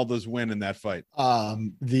Irene Alda's win in that fight?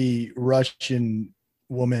 The Russian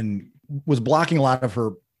woman was blocking a lot of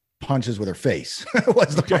her punches with her face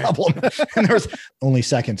was the problem. And there was only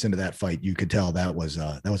seconds into that fight. You could tell that was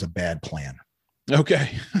a bad plan.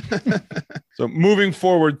 Okay. So moving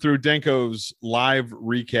forward through Denko's live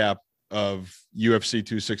recap of UFC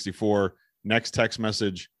 264, next text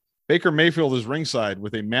message, Baker Mayfield is ringside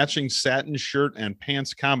with a matching satin shirt and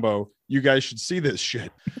pants combo. You guys should see this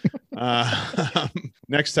shit.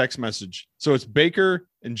 Next text message. So it's Baker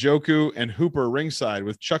and Njoku and Hooper ringside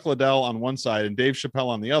with Chuck Liddell on one side and Dave Chappelle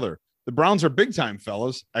on the other. The Browns are big time,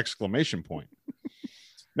 fellas! !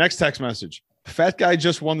 Next text message. Fat guy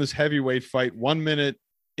just won this heavyweight fight 1 minute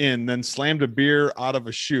in, then slammed a beer out of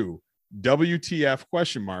a shoe.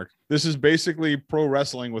 WTF ? This is basically pro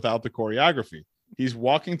wrestling without the choreography. He's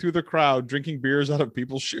walking through the crowd, drinking beers out of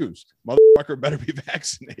people's shoes. Motherfucker better be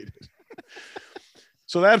vaccinated.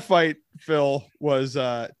 So that fight, Phil, was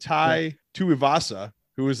Tai Tuivasa,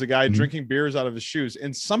 who was the guy drinking beers out of his shoes.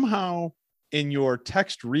 And somehow in your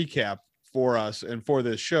text recap for us and for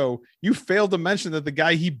this show, you failed to mention that the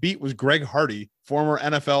guy he beat was Greg Hardy, former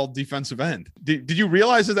NFL defensive end. Did you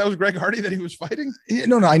realize that was Greg Hardy that he was fighting?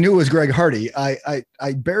 No, I knew it was Greg Hardy. I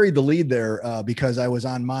buried the lead there because I was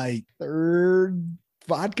on my 3rd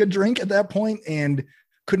vodka drink at that point and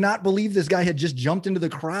could not believe this guy had just jumped into the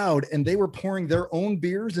crowd and they were pouring their own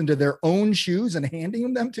beers into their own shoes and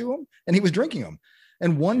handing them to him, and he was drinking them.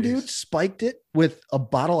 And one dude spiked it with a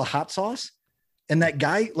bottle of hot sauce. And that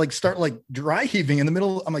guy start dry heaving in the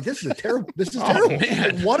middle. I'm like, this is terrible.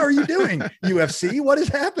 Like, what are you doing, UFC? What is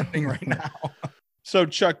happening right now? So,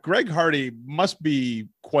 Chuck, Greg Hardy must be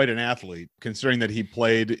quite an athlete, considering that he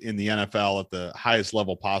played in the NFL at the highest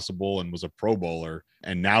level possible and was a Pro Bowler.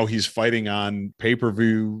 And now he's fighting on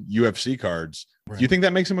pay-per-view UFC cards. Do you think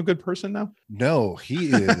that makes him a good person now? No, he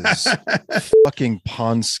is fucking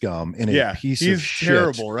pond scum and a piece he's of shit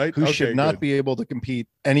terrible, right? who Okay, should not good. be able to compete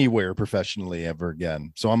anywhere professionally ever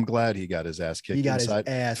again. So I'm glad he got his ass kicked He got his inside.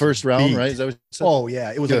 ass First round, beat. right? Is that what you said? Oh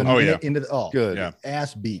yeah, it was Good. like a Oh, minute yeah. into the Good. Yeah.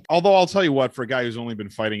 ass beat. Although I'll tell you what, for a guy who's only been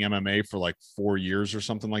fighting MMA for like 4 years or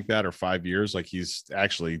something like that, or 5 years, like he's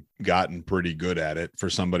actually gotten pretty good at it for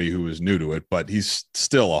somebody who is new to it, but he's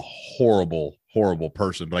still a horrible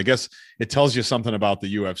person. But I guess it tells you something about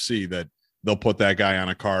the UFC that they'll put that guy on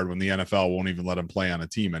a card when the NFL won't even let him play on a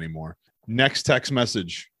team anymore. Next text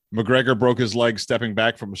message. McGregor broke his leg stepping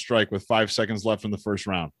back from a strike with 5 seconds left in the first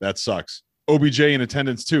round. That sucks. OBJ in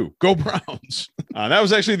attendance too. Go Browns. That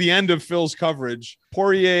was actually the end of Phil's coverage.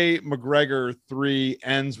 Poirier McGregor 3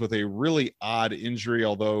 ends with a really odd injury,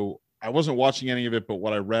 although I wasn't watching any of it, but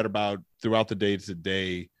what I read about throughout the day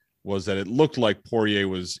today was that it looked like Poirier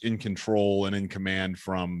was in control and in command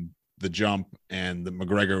from the jump, and the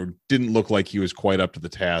McGregor didn't look like he was quite up to the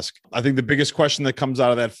task. I think the biggest question that comes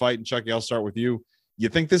out of that fight, and Chucky, I'll start with you. You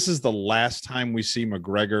think this is the last time we see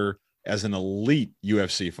McGregor as an elite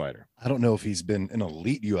UFC fighter? I don't know if he's been an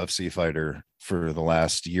elite UFC fighter for the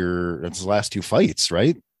last year. It's the last 2 fights,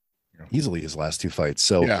 right? Easily his last 2 fights.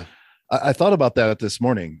 So Yeah. I thought about that this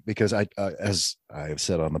morning because as I have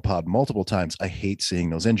said on the pod multiple times, I hate seeing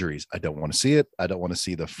those injuries. I don't want to see it. I don't want to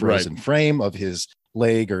see the frozen frame of his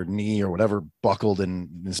leg or knee or whatever buckled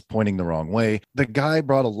and is pointing the wrong way. The guy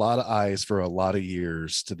brought a lot of eyes for a lot of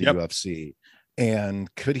years to the UFC.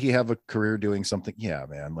 And could he have a career doing something? Yeah,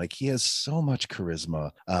 man. Like he has so much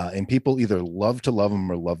charisma, and people either love to love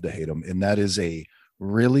him or love to hate him. And that is a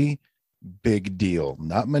really big deal.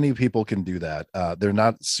 Not many people can do that. They're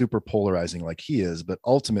not super polarizing like he is, but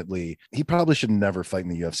ultimately he probably should never fight in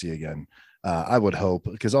the UFC again. I would hope,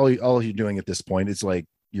 because all you're doing at this point is like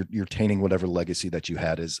you're tainting whatever legacy that you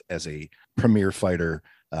had as a premier fighter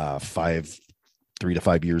 3 to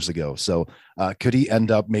 5 years ago. So could he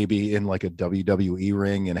end up maybe in like a WWE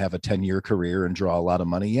ring and have a 10-year career and draw a lot of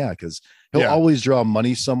money? Yeah, because he'll always draw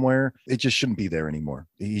money somewhere. It just shouldn't be there anymore.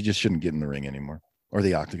 He just shouldn't get in the ring anymore or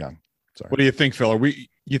the octagon. Sorry. What do you think, Phil?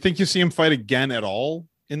 You think you see him fight again at all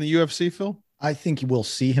in the UFC, Phil? I think we'll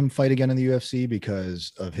see him fight again in the UFC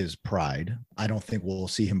because of his pride. I don't think we'll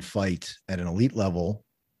see him fight at an elite level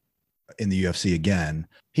in the UFC again.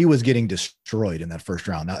 He was getting destroyed in that first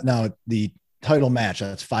round. Now the title match,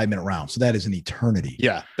 that's 5-minute round. So that is an eternity.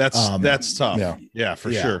 Yeah, that's tough. Yeah,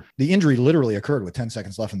 for sure. The injury literally occurred with 10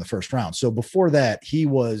 seconds left in the first round. So before that, he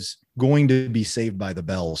was going to be saved by the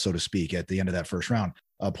bell, so to speak, at the end of that first round.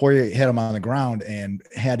 Poirier had him on the ground and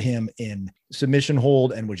had him in submission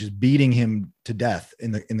hold and was just beating him to death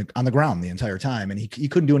on the ground the entire time. And he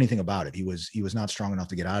couldn't do anything about it. He was not strong enough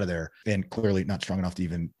to get out of there, and clearly not strong enough to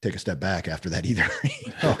even take a step back after that either.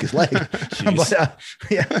 He broke his leg.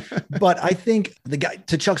 But I think the guy,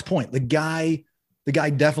 to Chuck's point, the guy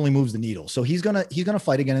definitely moves the needle. So he's gonna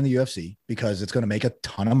fight again in the UFC because it's gonna make a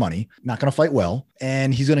ton of money. Not gonna fight well,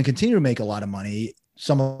 and he's gonna continue to make a lot of money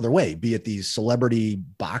some other way, be it these celebrity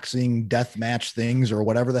boxing death match things or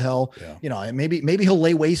whatever the hell. Yeah. You know, maybe he'll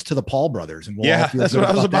lay waste to the Paul brothers. And we'll all feel that's what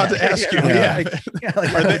I was about to ask you.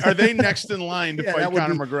 Are they next in line to fight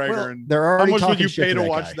Conor McGregor? Well, and they're how much would you shit pay to that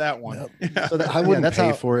watch guy. that one? Yep. Yeah. So I wouldn't pay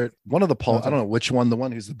how, for it. One of the Paul, I don't know which one, the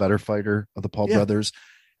one who's the better fighter of the Paul brothers,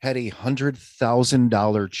 had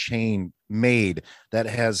 $100,000 chain made that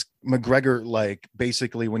has McGregor, like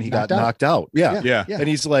basically when he got knocked out. Yeah. And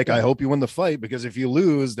he's like, I hope you win the fight, because if you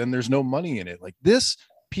lose, then there's no money in it. Like, this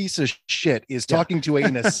piece of shit is talking to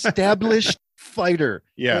an established fighter.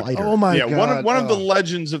 Yeah. Oh my God. One of the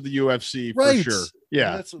legends of the UFC for sure.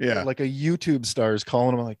 Yeah. That's like a YouTube star is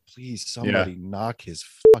calling him, like, please somebody knock his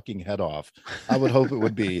fucking head off. I would hope it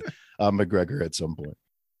would be McGregor at some point.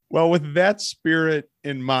 Well, with that spirit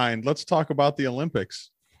in mind, let's talk about the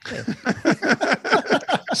Olympics.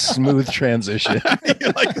 Smooth transition.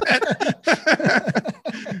 You like that?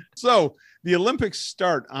 So the Olympics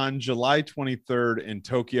start on July 23rd in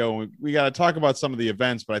Tokyo. We got to talk about some of the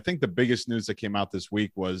events, but I think the biggest news that came out this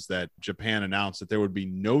week was that Japan announced that there would be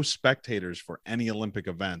no spectators for any Olympic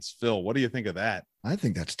events. Phil, what do you think of that? I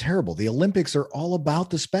think that's terrible. The Olympics are all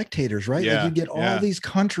about the spectators, right? Yeah, like you get all these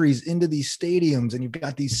countries into these stadiums, and you've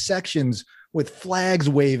got these sections with flags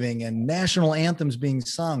waving and national anthems being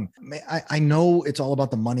sung. I know it's all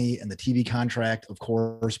about the money and the TV contract, of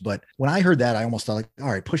course, but when I heard that, I almost thought, like,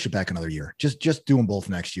 all right, push it back another year. Just do them both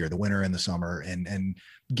next year, the winter and the summer, and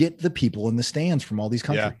get the people in the stands from all these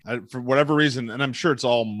countries. Yeah, for whatever reason, and I'm sure it's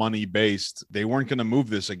all money based, they weren't going to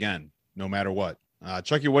move this again, no matter what.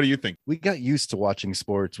 Chucky, what do you think? We got used to watching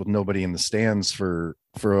sports with nobody in the stands for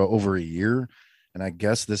over a year. And I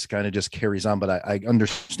guess this kind of just carries on, but I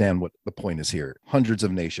understand what the point is here. Hundreds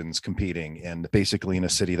of nations competing and basically in a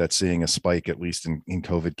city that's seeing a spike, at least in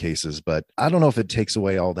COVID cases. But I don't know if it takes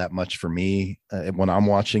away all that much for me when I'm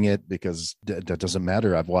watching it, because that doesn't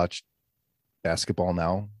matter. I've watched basketball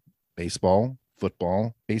now, baseball,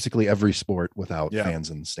 football, basically every sport without fans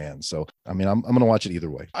in the stands. So, I mean, I'm going to watch it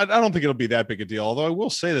either way. I don't think it'll be that big a deal. Although I will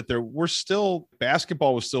say that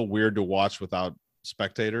basketball was still weird to watch without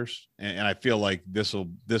spectators. And I feel like this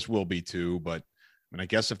will be too, but I mean, I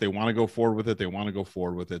guess if they want to go forward with it, they want to go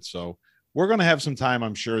forward with it. So we're going to have some time,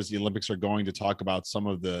 I'm sure, as the Olympics are going, to talk about some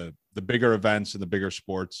of the bigger events and the bigger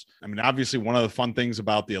sports. I mean, obviously, one of the fun things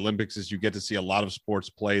about the Olympics is you get to see a lot of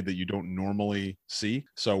sports played that you don't normally see.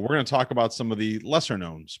 So we're going to talk about some of the lesser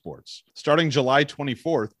known sports. Starting July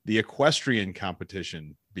 24th, the equestrian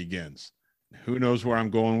competition begins. Who knows where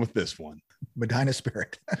I'm going with this one? Medina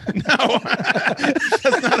Spirit. No,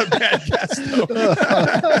 that's not a bad guess, though.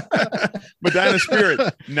 Medina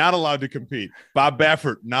Spirit, not allowed to compete. Bob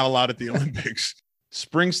Baffert, not allowed at the Olympics.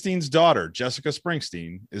 Springsteen's daughter, Jessica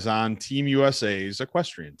Springsteen, is on Team USA's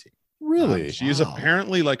equestrian team. Really? She is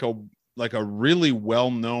apparently like a really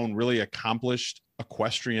well-known, really accomplished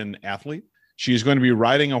equestrian athlete. She is going to be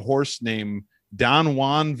riding a horse named Don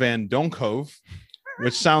Juan van Donkove,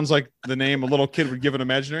 which sounds like the name a little kid would give an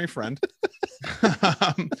imaginary friend.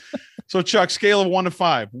 So, Chuck, scale of 1 to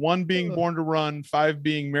 5, 1 being Born to Run, 5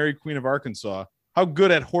 being Mary Queen of Arkansas. How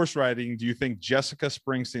good at horse riding do you think Jessica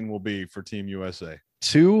Springsteen will be for Team USA?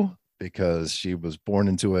 2, because she was born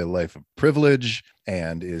into a life of privilege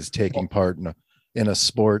and is taking part in a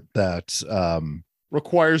sport that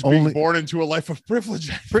requires being born into a life of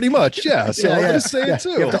privilege. Pretty much, yeah. So I'm going to say it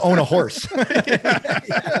too. You have to own a horse.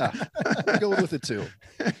 Yeah. Go with it too.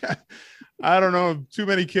 I don't know. Too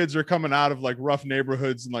many kids are coming out of like rough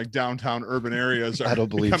neighborhoods and like downtown urban areas are I don't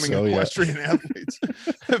believe becoming so, equestrian athletes.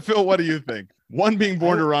 Phil, what do you think? 1 being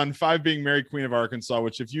Born to Run, 5 being Mary Queen of Arkansas,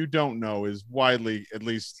 which, if you don't know, is widely, at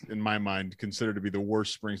least in my mind, considered to be the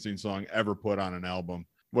worst Springsteen song ever put on an album.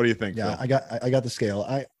 What do you think? Yeah, Phil? I got the scale.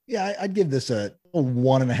 I'd give this a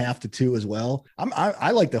 1.5 to 2 as well.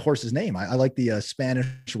 I like the horse's name. I like the Spanish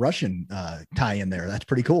Russian tie in there. That's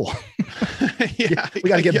pretty cool. Yeah, we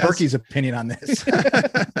got to get Berkey's opinion on this.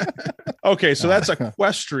 Okay, so that's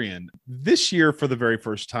equestrian. This year, for the very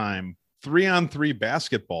first time, 3-on-3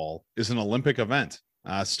 basketball is an Olympic event.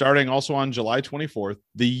 Starting also on July 24th,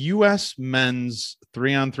 the U.S. men's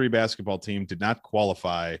 3-on-3 basketball team did not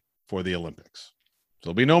qualify for the Olympics.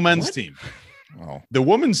 There'll be no men's team. Oh. The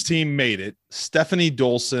women's team made it. Stephanie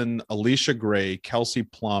Dolson, Alicia Gray, Kelsey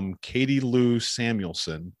Plum, Katie Lou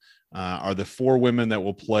Samuelson are the 4 women that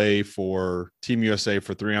will play for Team USA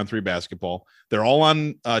for 3-on-3 basketball. They're all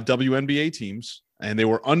on WNBA teams, and they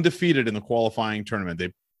were undefeated in the qualifying tournament.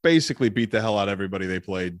 They basically beat the hell out of everybody they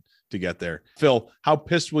played to get there. Phil, how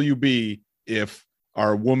pissed will you be if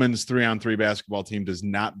our women's 3-on-3 basketball team does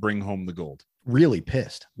not bring home the gold? Really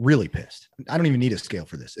pissed. I don't even need a scale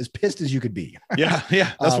for this. As pissed as you could be. Yeah.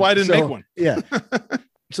 That's why I didn't make one. Yeah.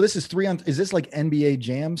 So this is 3-on. Is this like NBA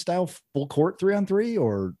Jam style full court 3-on-3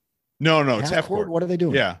 or no? It's half court. What are they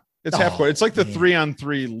doing? Yeah, it's half court. It's like the man.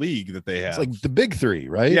 3-on-3 league that they have. It's like the big 3,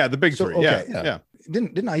 right? Yeah, the big 3. Okay. Yeah.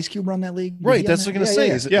 Didn't Ice Cube run that league? Right. That's what I'm going to say.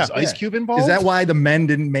 Is Ice Cube involved? Is that why the men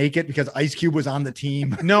didn't make it? Because Ice Cube was on the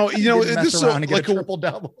team? No, this is around and like get a triple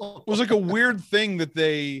double. It was like a weird thing that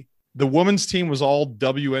the women's team was all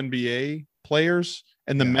WNBA players,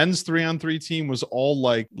 and the men's 3-on-3 team was all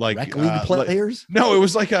like Rec league players. No, it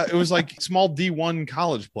was like small D1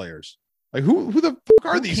 college players. Like who the fuck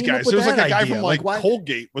are these guys? There was like a guy from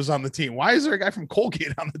Colgate was on the team. Why is there a guy from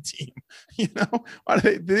Colgate on the team? Why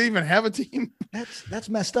do they even have a team? That's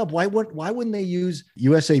messed up. Why wouldn't they use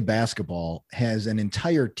USA Basketball has an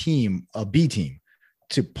entire team, a B team,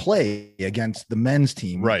 to play against the men's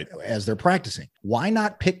team right as they're practicing? Why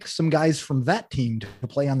not pick some guys from that team to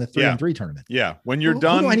play on the 3-on-3 tournament? Yeah. When you're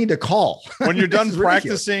done, who do I need to call? When you're done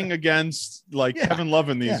practicing against Kevin Love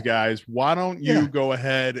and these guys, why don't you go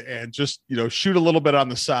ahead and just, shoot a little bit on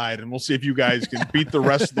the side, and we'll see if you guys can beat the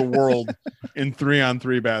rest of the world in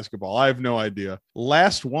 3-on-3 basketball. I have no idea.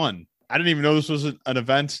 Last one. I didn't even know this was an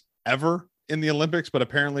event ever in the Olympics, but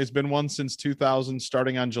apparently it's been one since 2000,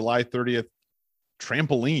 starting on July 30th.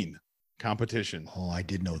 Trampoline competition. Oh, I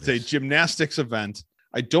did know this. It's a gymnastics event.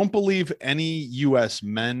 I don't believe any U.S.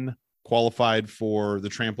 men qualified for the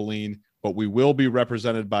trampoline, but we will be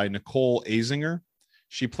represented by Nicole Azinger.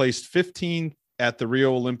 She placed 15th at the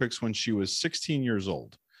Rio Olympics when she was 16 years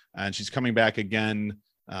old, and she's coming back again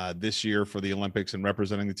this year for the Olympics and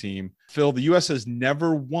representing the team. Phil, the U.S. has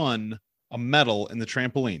never won a medal in the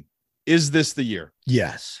trampoline. Is this the year?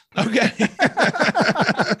 Yes. Okay.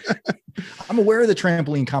 I'm aware of the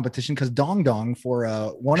trampoline competition because Dong Dong for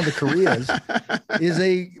one of the Koreas is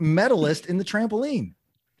a medalist in the trampoline.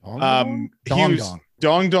 Dong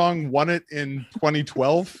Dong won it in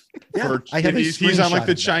 2012. Yeah, I have he's on like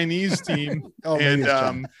the screenshot of that. Chinese team. Oh, maybe And it's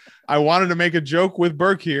China. I wanted to make a joke with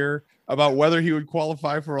Burke here about whether he would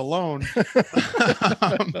qualify for a loan.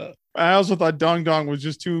 I also thought Dong Dong was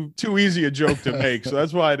just too easy a joke to make, so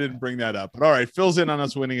that's why I didn't bring that up. But all right, Phil's in on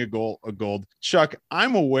us winning a gold. Chuck,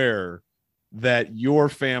 I'm aware that your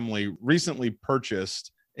family recently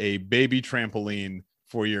purchased a baby trampoline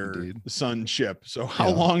for your Indeed. son Chip. So how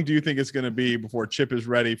Yeah. long do you think it's going to be before Chip is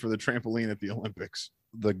ready for the trampoline at the Olympics?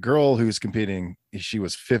 The girl who's competing, she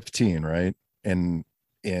was 15, right? In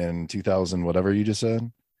 2000, whatever you just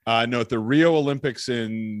said. No, at the Rio Olympics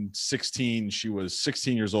in 16, she was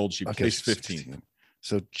 16 years old. She placed 15. 16.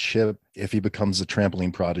 So Chip, if he becomes a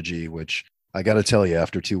trampoline prodigy, which I got to tell you,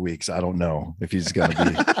 after 2 weeks, I don't know if he's going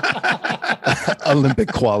to be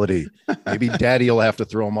Olympic quality. Maybe Daddy will have to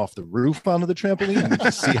throw him off the roof onto the trampoline and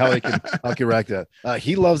just see how he can rack that.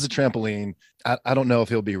 He loves the trampoline. I don't know if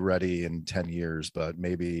he'll be ready in 10 years, but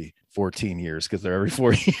maybe 14 years because they're every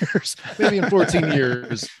 4 years. Maybe in 14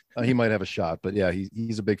 years, he might have a shot. But yeah,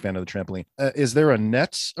 he's a big fan of the trampoline. Is there a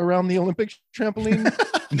net around the Olympic trampoline?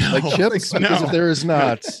 No, Like Chips? no. Because if there is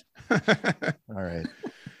not, all right.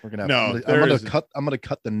 We're gonna have, I'm gonna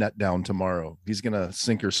cut the net down tomorrow. He's gonna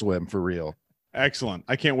sink or swim for real. Excellent.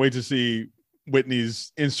 I can't wait to see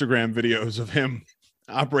Whitney's Instagram videos of him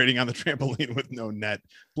operating on the trampoline with no net.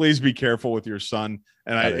 Please be careful with your son.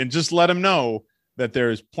 And just let him know that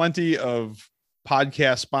there's plenty of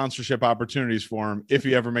podcast sponsorship opportunities for him if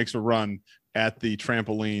he ever makes a run at the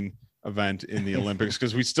trampoline event in the Olympics,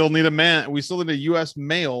 because we still need a US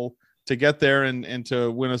male to get there and to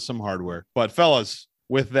win us some hardware. But fellas,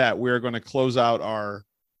 with that, we are going to close out our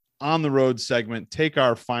on the road segment, take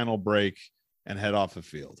our final break, and head off the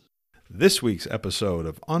field. This week's episode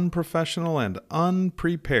of Unprofessional and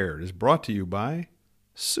Unprepared is brought to you by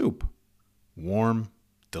Soup. Warm,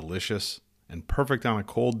 delicious, and perfect on a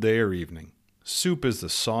cold day or evening. Soup is the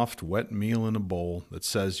soft, wet meal in a bowl that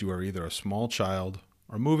says you are either a small child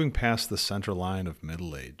or moving past the center line of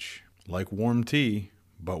middle age. Like warm tea,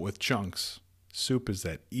 but with chunks. Soup is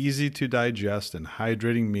that easy to digest and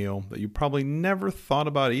hydrating meal that you probably never thought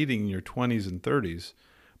about eating in your 20s and 30s,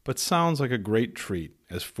 but sounds like a great treat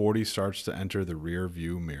as 40 starts to enter the rear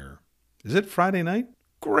view mirror. Is it Friday night?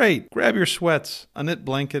 Great! Grab your sweats, a knit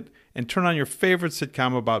blanket, and turn on your favorite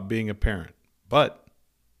sitcom about being a parent. But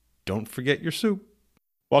don't forget your soup.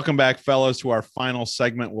 Welcome back, fellas, to our final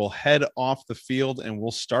segment. We'll head off the field and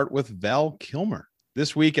we'll start with Val Kilmer.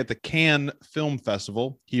 This week at the Cannes Film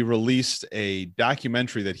Festival, he released a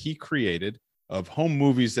documentary that he created of home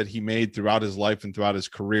movies that he made throughout his life and throughout his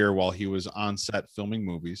career while he was on set filming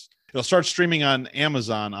movies. It'll start streaming on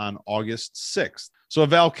Amazon on August 6th. So a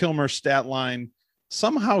Val Kilmer stat line,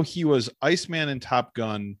 somehow he was Iceman in Top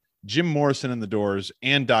Gun, Jim Morrison in The Doors,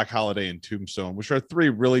 and Doc Holliday in Tombstone, which are three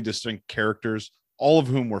really distinct characters, all of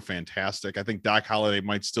whom were fantastic. I think Doc Holliday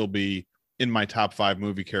might still be in my top 5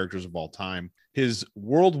 movie characters of all time. His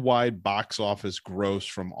worldwide box office gross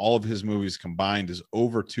from all of his movies combined is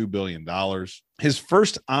over $2 billion. His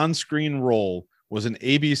first on-screen role was an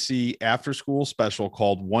ABC after-school special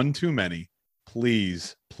called One Too Many.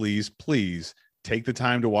 Please, please, please take the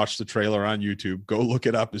time to watch the trailer on YouTube. Go look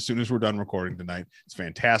it up as soon as we're done recording tonight. It's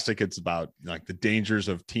fantastic. It's about like the dangers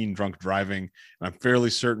of teen drunk driving. And I'm fairly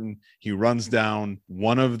certain he runs down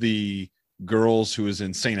one of the girls who is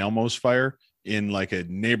in St. Elmo's fire in like a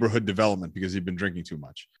neighborhood development because he'd been drinking too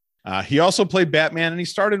much. He also played Batman and he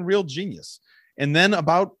starred in Real Genius. And then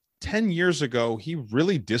about 10 years ago, he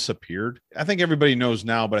really disappeared. I think everybody knows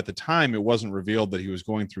now, but at the time it wasn't revealed that he was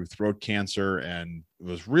going through throat cancer and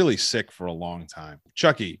was really sick for a long time.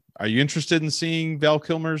 Chucky, are you interested in seeing Val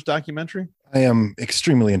Kilmer's documentary? I am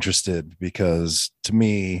extremely interested because to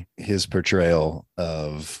me, his portrayal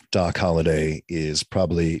of Doc Holliday is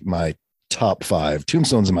probably my top 5.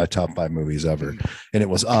 Tombstone's in my top 5 movies ever. And it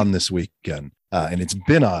was on this weekend and it's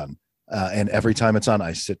been on. And every time it's on,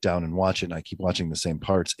 I sit down and watch it and I keep watching the same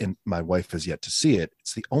parts. And my wife has yet to see it.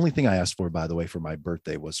 It's the only thing I asked for, by the way, for my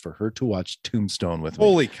birthday was for her to watch Tombstone with me.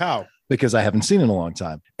 Holy cow. Because I haven't seen it in a long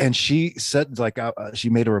time. And she said, like, she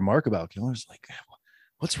made a remark about Kilmer's like,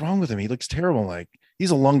 what's wrong with him? He looks terrible. Like,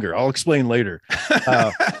 he's a lunger. I'll explain later.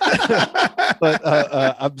 But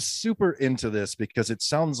I'm super into this because it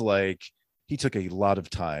sounds like he took a lot of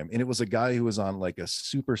time, and it was a guy who was on like a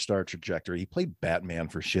superstar trajectory. He played Batman,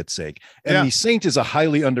 for shit's sake. And Yeah. The Saint is a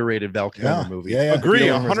highly underrated Val Kilmer movie. Agree, You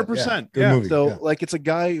know, 100%. Good Yeah. movie. So yeah. like it's a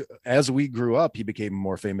guy, as we grew up, he became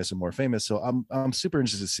more famous and more famous. So I'm super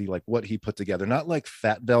interested to see like what he put together, not like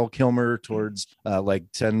fat Val Kilmer towards like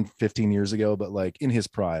 10, 15 years ago, but like in his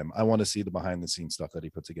prime. I want to see the behind the scenes stuff that he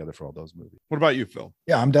put together for all those movies. What about you, Phil?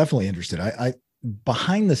 Yeah, I'm definitely interested. I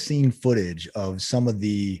behind the scene footage of some of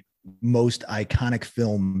the most iconic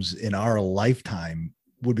films in our lifetime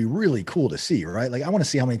would be really cool to see, right? Like I want to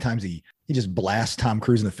see how many times he just blasts Tom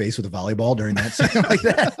Cruise in the face with a volleyball during that scene like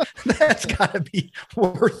that. That's got to be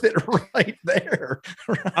worth it right there.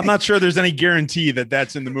 Right? I'm not sure there's any guarantee that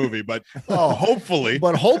that's in the movie, but hopefully.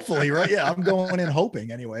 But hopefully, right? Yeah, I'm going in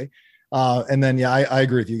hoping anyway. And then, yeah, I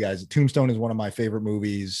agree with you guys. Tombstone is one of my favorite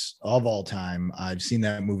movies of all time. I've seen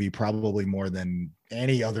that movie probably more than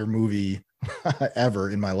any other movie ever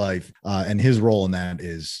in my life. And his role in that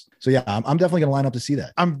is, so yeah, I'm definitely going to line up to see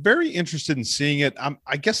that. I'm very interested in seeing it.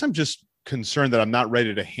 I guess I'm just concerned that I'm not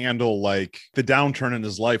ready to handle like the downturn in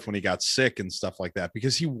his life when he got sick and stuff like that,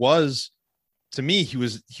 because he was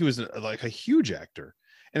like a huge actor.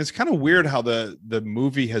 And it's kind of weird how the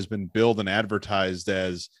movie has been billed and advertised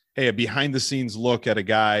as, hey, a behind the scenes look at a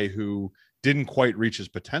guy who didn't quite reach his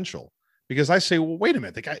potential. Because I say, well, wait a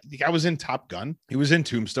minute, the guy was in Top Gun, he was in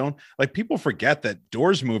Tombstone. Like people forget that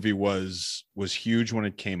Doors movie was huge when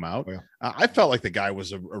it came out. Oh, yeah. I felt like the guy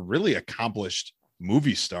was a really accomplished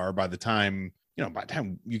movie star by the time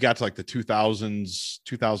you got to like the 2000s,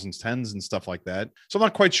 2010s and stuff like that. So I'm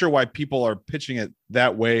not quite sure why people are pitching it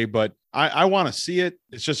that way, but I want to see it.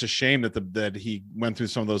 It's just a shame that he went through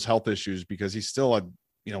some of those health issues, because he's still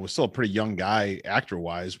was still a pretty young guy actor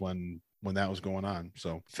wise when that was going on.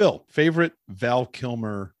 So Phil, favorite Val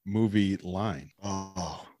Kilmer movie line?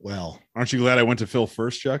 Oh, well, Aren't you glad I went to Phil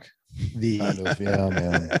first, Chuck? Yeah,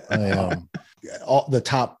 man. I am. All the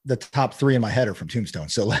top three in my head are from Tombstone.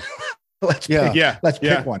 So let's Yeah. pick, let's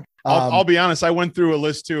pick one. I'll be honest. I went through a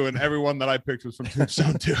list too, and everyone that I picked was from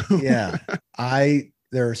Tombstone too. Yeah,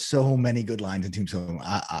 there are so many good lines in Tombstone.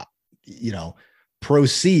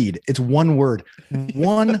 Proceed. It's one word,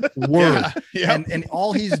 Yeah. and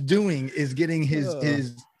all he's doing is getting his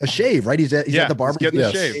a shave. Right, he's at the barber. Getting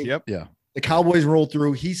the Yes. shave. Yep. Yeah. The Cowboys roll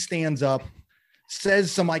through. He stands up,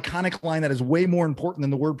 says some iconic line that is way more important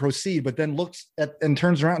than the word proceed, but then looks at and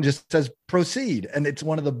turns around and just says proceed. And it's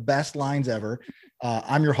one of the best lines ever.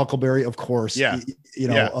 I'm your Huckleberry, of course. Yeah.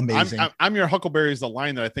 Amazing. I'm your Huckleberry is the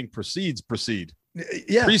line that I think precedes proceed.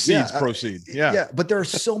 Yeah. Precedes proceed. Yeah. Yeah. But there are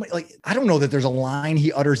so many, like, I don't know that there's a line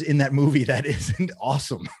he utters in that movie that isn't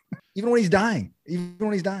awesome. Even when he's dying.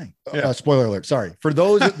 Yeah. Spoiler alert. Sorry. For the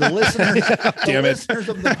listeners, Damn it. listeners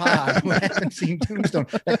of the pod who haven't seen Tombstone,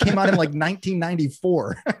 that came out in like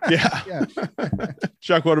 1994. Yeah.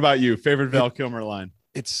 Chuck, what about you? Favorite Val Kilmer line?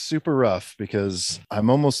 It's super rough because I'm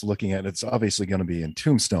almost looking at it's obviously going to be in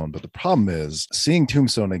Tombstone, but the problem is seeing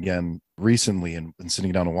Tombstone again recently and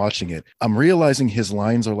sitting down and watching it, I'm realizing his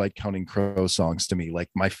lines are like Counting Crow songs to me. Like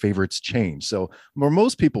my favorites change. So where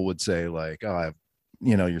most people would say like, oh,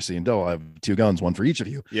 you're seeing Doe, I have two guns, one for each of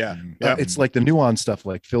you. Yeah. It's like the nuanced stuff,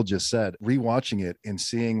 like Phil just said, rewatching it and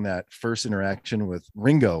seeing that first interaction with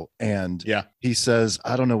Ringo. And he says,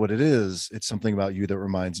 I don't know what it is. It's something about you that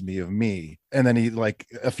reminds me of me. And then he like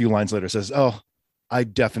a few lines later says, oh, I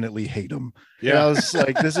definitely hate him. Yeah. And I was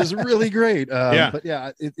like, this is really great. Yeah. But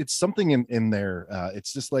yeah, it's something in there.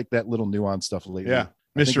 It's just like that little nuanced stuff lately. Yeah.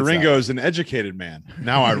 I think Mr. it's Ringo that. is an educated man.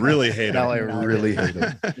 Now I really hate Now I him. really hate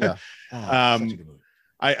him. Yeah. Such a good movie.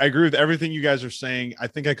 I agree with everything you guys are saying. I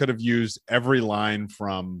think I could have used every line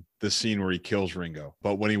from the scene where he kills Ringo.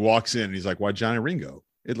 But when he walks in, he's like, why Johnny Ringo?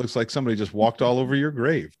 It looks like somebody just walked all over your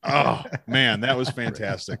grave. Oh, man, that was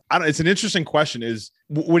fantastic. It's an interesting question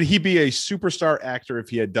would he be a superstar actor if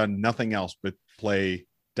he had done nothing else but play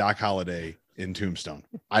Doc Holliday in Tombstone?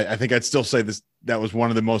 I think I'd still say that was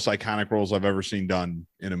one of the most iconic roles I've ever seen done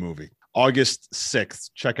in a movie. August 6th,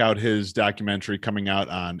 check out his documentary coming out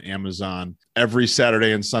on Amazon every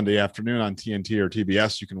Saturday and Sunday afternoon on TNT or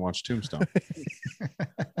TBS. You can watch Tombstone.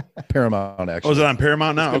 Paramount, actually. Oh, is it on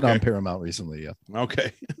Paramount now? It's been Okay. on Paramount recently. Yeah.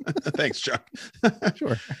 Okay. Thanks, Chuck.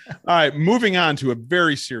 Sure. All right. Moving on to a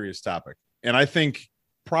very serious topic. And I think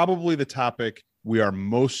probably the topic we are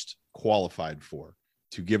most qualified for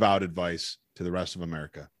to give out advice to the rest of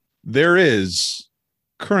America. There is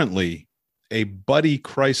currently a buddy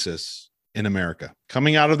crisis in America.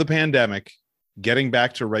 Coming out of the pandemic, getting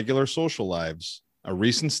back to regular social lives, a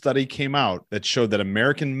recent study came out that showed that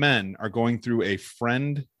American men are going through a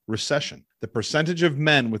friend recession. The percentage of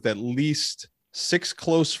men with at least 6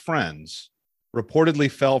 close friends reportedly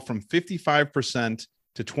fell from 55%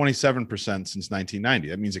 to 27% since 1990.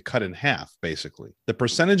 That means it cut in half, basically. The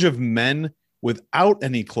percentage of men without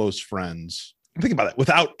any close friends, think about it,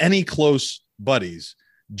 without any close buddies,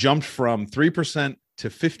 jumped from 3% to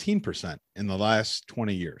 15% in the last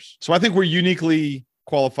 20 years. So I think we're uniquely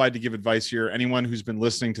qualified to give advice here. Anyone who's been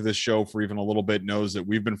listening to this show for even a little bit knows that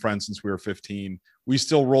we've been friends since we were 15. We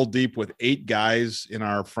still roll deep with 8 guys in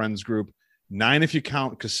our friends group, 9 if you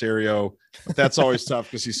count Casario, but that's always tough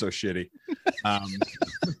because he's so shitty.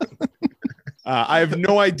 I have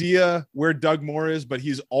no idea where Doug Moore is, but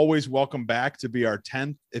he's always welcome back to be our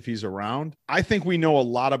 10th if he's around. I think we know a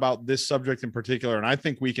lot about this subject in particular, and I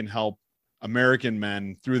think we can help American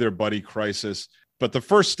men through their buddy crisis. But the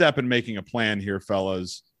first step in making a plan here,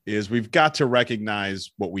 fellas, is we've got to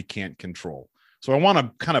recognize what we can't control. So I want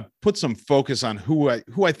to kind of put some focus on who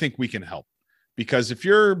I think we can help. Because if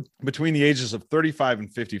you're between the ages of 35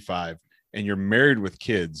 and 55 and you're married with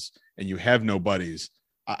kids and you have no buddies,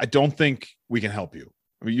 I don't think we can help you.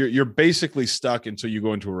 I mean, you're basically stuck until you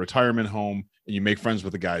go into a retirement home and you make friends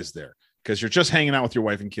with the guys there because you're just hanging out with your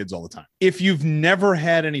wife and kids all the time. If you've never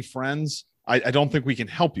had any friends, I don't think we can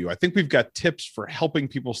help you. I think we've got tips for helping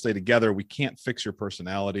people stay together. We can't fix your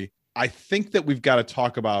personality. I think that we've got to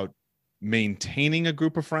talk about maintaining a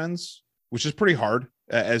group of friends, which is pretty hard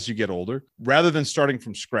as you get older, rather than starting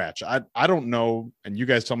from scratch. I don't know, and you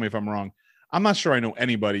guys tell me if I'm wrong. I'm not sure I know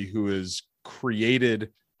anybody who is created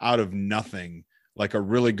out of nothing like a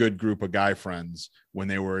really good group of guy friends when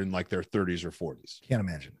they were in like their 30s or 40s. Can't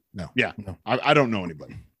imagine. No. Yeah. No. I don't know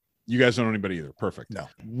anybody. You guys don't know anybody either. Perfect. No.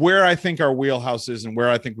 Where I think our wheelhouse is and where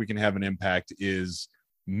I think we can have an impact is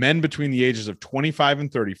men between the ages of 25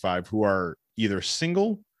 and 35 who are either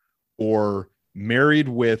single or married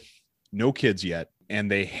with no kids yet, and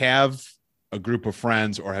they have a group of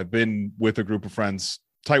friends or have been with a group of friends,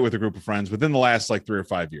 tight with a group of friends within the last like 3 or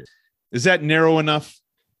 5 years. Is that narrow enough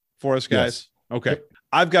for us, guys? Yes. Okay. Yep.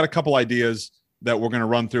 I've got a couple ideas that we're going to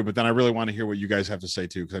run through, but then I really want to hear what you guys have to say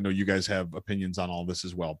too, because I know you guys have opinions on all this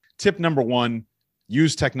as well. Tip number 1,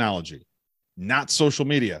 use technology, not social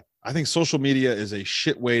media. I think social media is a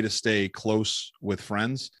shit way to stay close with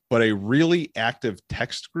friends, but a really active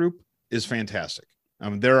text group is fantastic.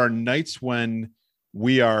 There are nights when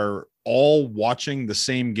we are all watching the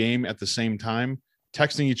same game at the same time,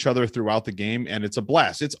 texting each other throughout the game, and it's a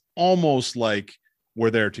blast. It's almost like we're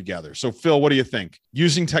there together. So Phil, what do you think?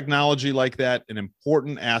 Using technology like that, an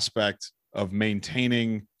important aspect of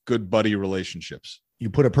maintaining good buddy relationships. You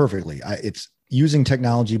put it perfectly. It's using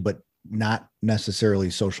technology, but not necessarily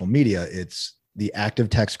social media. It's the active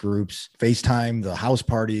text groups, FaceTime, the house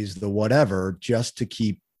parties, the whatever, just to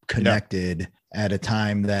keep connected at a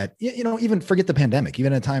time that, even forget the pandemic,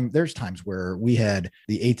 even at a time, there's times where we had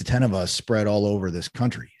the 8 to 10 of us spread all over this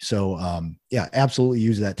country. So absolutely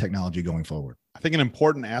use that technology going forward. I think an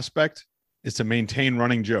important aspect is to maintain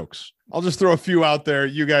running jokes. I'll just throw a few out there.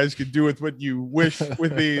 You guys could do with what you wish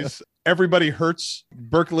with these. Everybody hurts.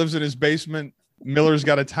 Burke lives in his basement. Miller's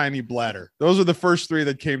got a tiny bladder. Those are the first 3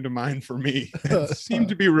 that came to mind for me. It seem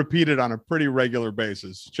to be repeated on a pretty regular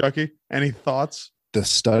basis. Chucky, any thoughts? The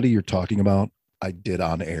study you're talking about, I did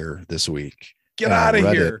on air this week. Get out of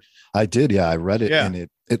here. I did. Yeah, I read it and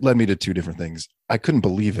it led me to 2 different things. I couldn't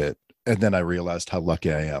believe it. And then I realized how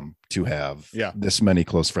lucky I am to have this many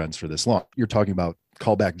close friends for this long. You're talking about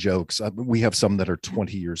callback jokes. We have some that are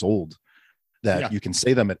 20 years old that you can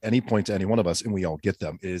say them at any point to any one of us, and we all get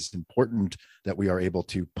them. It is important that we are able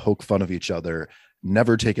to poke fun of each other,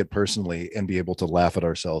 never take it personally, and be able to laugh at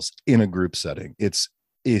ourselves in a group setting. It's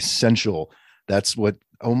essential. That's what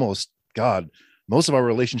most of our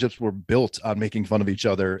relationships were built on making fun of each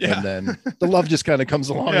other. Yeah. And then the love just kind of comes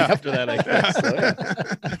along after that, I guess.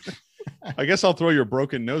 So, I guess I'll throw your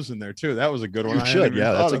broken nose in there too. That was a good one. You should.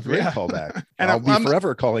 Yeah, that's a great callback. And I'll be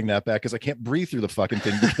forever calling that back because I can't breathe through the fucking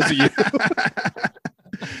thing because of you.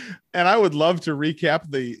 And I would love to recap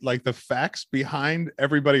the facts behind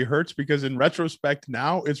Everybody Hurts, because in retrospect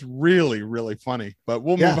now it's really, really funny. But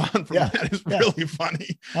we'll move on from that. It's really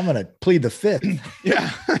funny. I'm going to plead the fifth.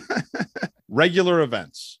 Regular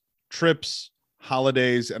events, trips,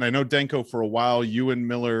 holidays. And I know, Denko, for a while, you and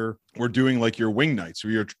Miller were doing like your wing nights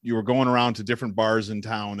where you were going around to different bars in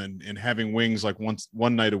town and having wings like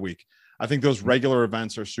one night a week. I think those regular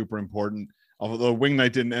events are super important. Although wing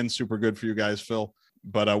night didn't end super good for you guys, Phil.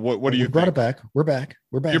 But what do you brought think? it back? We're back.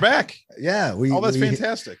 You're back. Yeah. That's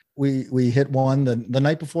fantastic. We hit one the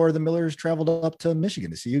night before the Millers traveled up to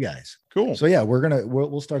Michigan to see you guys. Cool. So yeah,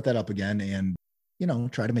 we'll start that up again and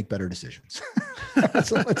try to make better decisions.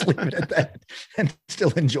 So let's leave it at that and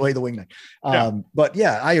still enjoy the wing night. But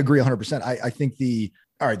yeah, I agree 100%. I think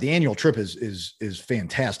all right, the annual trip is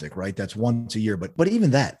fantastic, right? That's once a year, but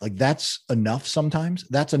even that, like, that's enough. Sometimes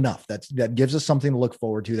that's enough. That gives us something to look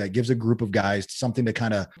forward to. That gives a group of guys something to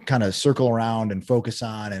kind of circle around and focus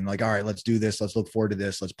on, and like, all right, let's do this. Let's look forward to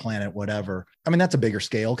this. Let's plan it, whatever. I mean, that's a bigger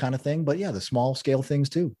scale kind of thing, but yeah, the small scale things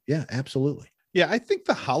too. Yeah, absolutely. Yeah, I think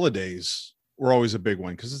the holidays were always a big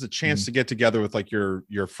one because it's a chance to get together with like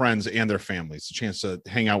your friends and their families, a chance to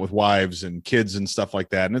hang out with wives and kids and stuff like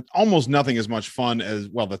that. And it's almost nothing as much fun as,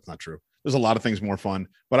 well, that's not true. There's a lot of things more fun,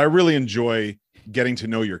 but I really enjoy getting to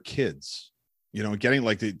know your kids, getting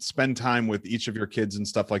like to spend time with each of your kids and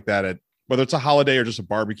stuff like that, at whether it's a holiday or just a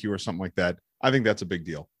barbecue or something like that. I think that's a big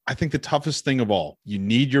deal. I think the toughest thing of all, you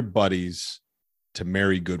need your buddies to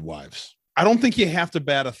marry good wives. I don't think you have to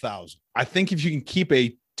bat 1,000. I think if you can keep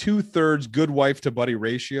a 2/3 good wife to buddy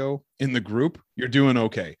ratio in the group, you're doing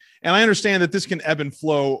okay. And I understand that this can ebb and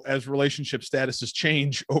flow as relationship statuses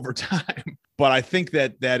change over time. But I think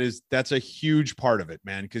that's a huge part of it,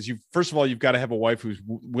 man. Because first of all, you've got to have a wife who's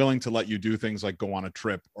willing to let you do things like go on a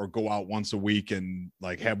trip or go out once a week and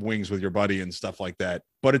like have wings with your buddy and stuff like that.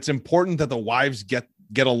 But it's important that the wives get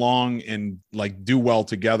along and like do well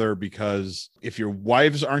together, because if your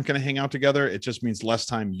wives aren't going to hang out together, it just means less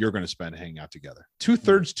time you're going to spend hanging out together.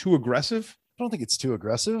 2/3 too aggressive. I don't think it's too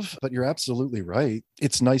aggressive, but you're absolutely right.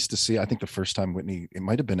 It's nice to see. I think the first time Whitney, it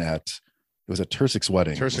might have been it was at Tursik's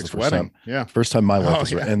wedding. Tursik's wedding. Yeah. First time my wife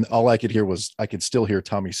was, and all I could hear was, I could still hear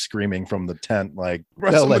Tommy screaming from the tent, like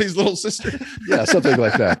somebody's little sister. Yeah, something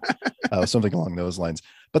like that. Something along those lines.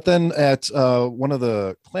 But then at one of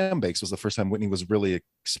the clam bakes was the first time Whitney was really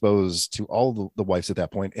exposed to all the wives at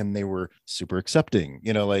that point, and they were super accepting.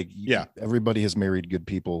 Everybody has married good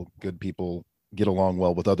people. Good people get along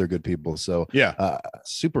well with other good people. So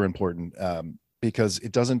super important. Because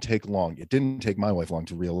it doesn't take long. It didn't take my wife long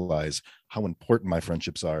to realize how important my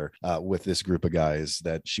friendships are with this group of guys,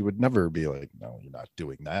 that she would never be like, no, you're not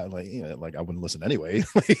doing that. Like I wouldn't listen anyway.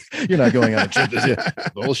 You're not going on a trip.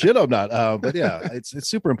 Bullshit, I'm not. But yeah, it's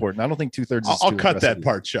super important. I don't think 2/3. I'll cut that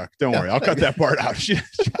part, Chuck. Don't worry. I'll cut that part out. I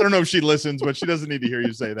don't know if she listens, but she doesn't need to hear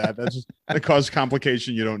you say that. That's just going to cause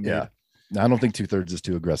complication you don't need. Yeah. I don't think 2/3 is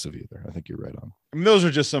too aggressive either. I think you're right on. I mean, those are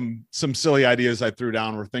just some silly ideas I threw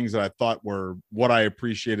down, were things that I thought were what I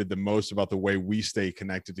appreciated the most about the way we stay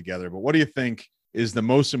connected together. But what do you think is the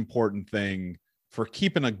most important thing for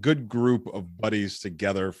keeping a good group of buddies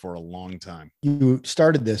together for a long time? You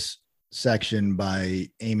started this section by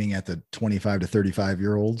aiming at the 25 to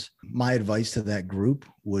 35-year-olds. My advice to that group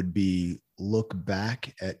would be, look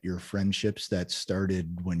back at your friendships that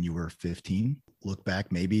started when you were 15. Look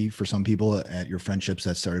back, maybe for some people, at your friendships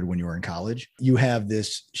that started when you were in college. You have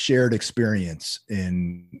this shared experience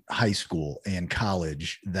in high school and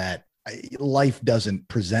college that life doesn't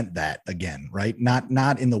present that again, right?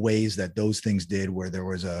 Not in the ways that those things did, where there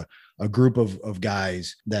was a group of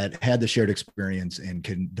guys that had the shared experience and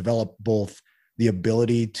can develop both the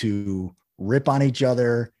ability to rip on each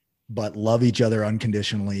other, but love each other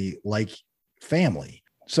unconditionally, like family.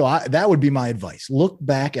 So that would be my advice. Look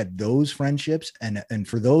back at those friendships, and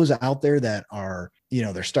for those out there that are,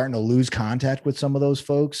 they're starting to lose contact with some of those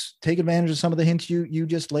folks, take advantage of some of the hints you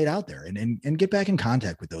just laid out there, and get back in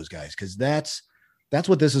contact with those guys, because that's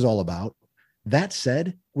what this is all about. That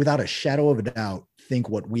said, without a shadow of a doubt, think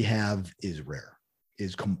what we have is rare,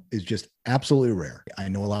 is just absolutely rare. I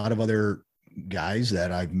know a lot of other guys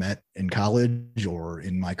that I've met in college or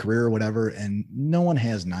in my career or whatever, and no one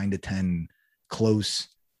has 9 to 10 close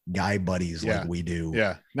guy buddies like we do.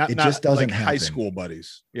 Yeah. It just doesn't like happen. High school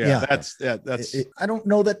buddies. Yeah. That's I don't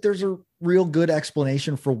know that there's a real good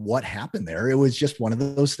explanation for what happened there. It was just one of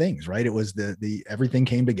those things, right? It was the everything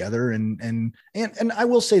came together, and I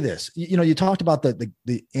will say this, you talked about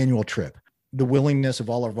the annual trip, the willingness of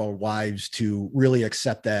all of our wives to really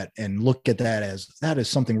accept that and look at that as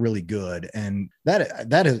something really good. And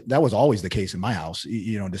that was always the case in my house,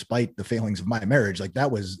 despite the failings of my marriage. Like,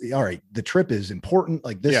 that was all right. The trip is important.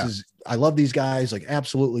 Like, I love these guys. Like,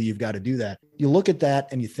 absolutely. You've got to do that. You look at that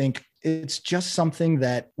and you think it's just something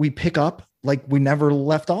that we pick up, like we never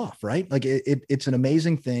left off. Right. Like it's an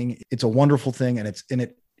amazing thing. It's a wonderful thing. And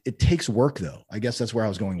it takes work, though. I guess that's where I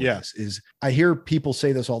was going with this. Is I hear people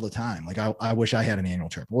say this all the time. Like, I wish I had an annual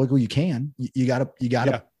trip. Well, you can. You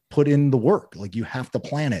gotta put in the work. Like, you have to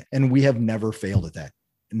plan it. And we have never failed at that.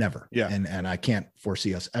 Never. Yeah. And I can't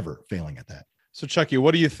foresee us ever failing at that. So, Chucky,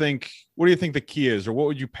 what do you think the key is, or what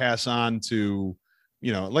would you pass on to,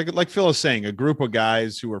 like Phil is saying, a group of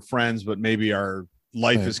guys who are friends, but maybe our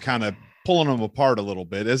life is kind of pulling them apart a little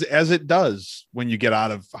bit, as it does when you get out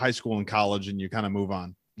of high school and college and you kind of move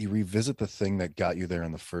on? you revisit the thing that got you there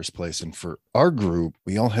in the first place. And for our group,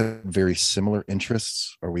 we all had very similar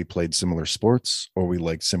interests, or we played similar sports, or we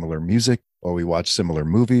liked similar music, or we watched similar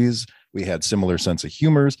movies. We had similar sense of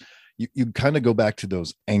humors. You kind of go back to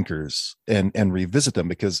those anchors and revisit them,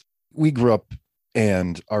 because we grew up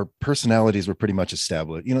and our personalities were pretty much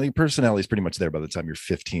established. You know, your personality is pretty much there by the time you're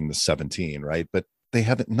 15 to 17, right? But they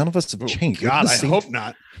haven't, none of us have changed. God, I hope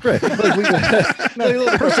not. Right.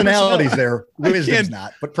 Like Personality's there. Wisdom's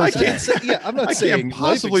not, but I personality. can't say, yeah, I'm not I saying can't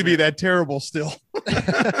possibly be that terrible still.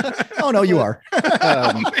 Oh, no, you are.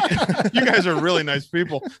 You guys are really nice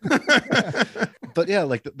people. But yeah,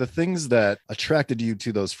 like the things that attracted you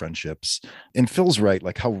to those friendships. And Phil's right,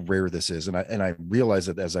 like how rare this is. And I realize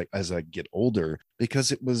it as I get older,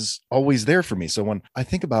 because it was always there for me. So when I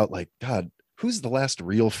think about, like, God, who's the last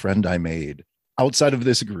real friend I made outside of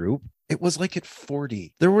this group? It was like at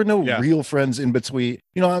 40. There were no real friends in between.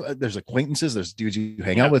 You know, there's acquaintances, there's dudes you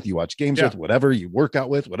hang out with, you watch games with, whatever, you work out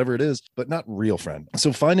with, whatever it is, but not real friend.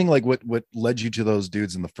 So finding like what led you to those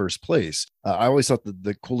dudes in the first place. I always thought that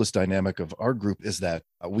the coolest dynamic of our group is that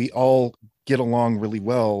we all get along really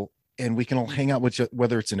well, and we can all hang out with you,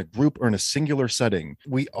 whether it's in a group or in a singular setting.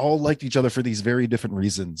 We all liked each other for these very different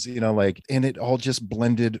reasons, you know, like, and it all just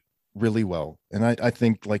blended really well. And I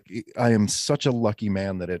think, like, I am such a lucky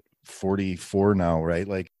man that at 44 now, right?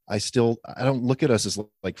 Like, I don't look at us as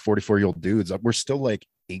like 44-year-old dudes. We're still like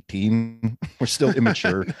 18. We're still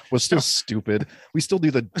immature. We're still stupid. We still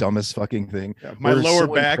do the dumbest fucking thing. Yeah, my lower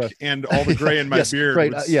back and all the gray in my beard.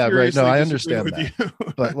 Right. Yeah. Right. No, I disagree understand with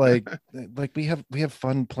that. But like we have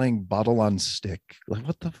fun playing bottle on stick. Like,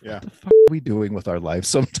 what the fuck are we doing with our lives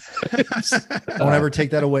sometimes? Don't ever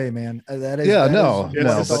take that away, man. That is,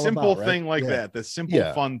 it's a simple about, thing right? like that. The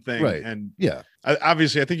simple fun thing. Right. And yeah.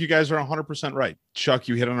 Obviously, I think you guys are 100% right. Chuck,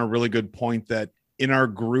 you hit on a really good point that in our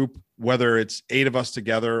group, whether it's 8 of us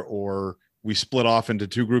together or we split off into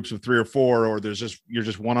 2 groups of 3 or 4, or you're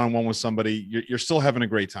just one-on-one with somebody, you're still having a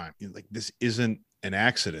great time. Like, this isn't an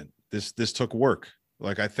accident. This took work.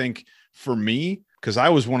 Like, I think for me, because I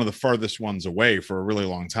was one of the farthest ones away for a really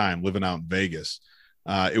long time, living out in Vegas.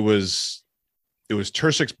 It was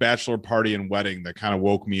Tursik's bachelor party and wedding that kind of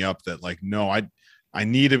woke me up that, like, no, I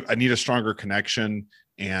need a stronger connection,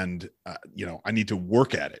 and I need to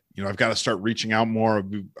work at it. I've got to start reaching out more.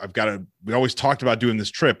 We always talked about doing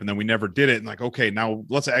this trip, and then we never did it. And like, okay, now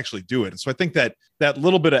let's actually do it. And so I think that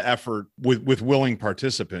little bit of effort with willing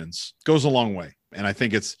participants goes a long way. And I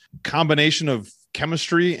think it's a combination of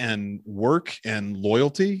chemistry and work and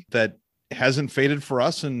loyalty that hasn't faded for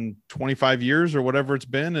us in 25 years or whatever it's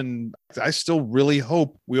been. And I still really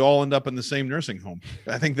hope we all end up in the same nursing home.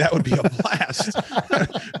 I think that would be a blast.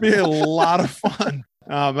 Be a lot of fun.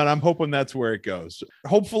 And I'm hoping that's where it goes.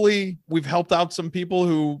 Hopefully we've helped out some people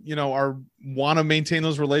who, want to maintain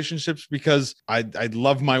those relationships, because I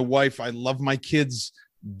love my wife. I love my kids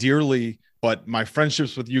dearly, but my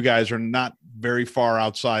friendships with you guys are not very far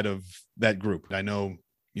outside of that group. I know,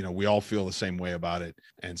 we all feel the same way about it.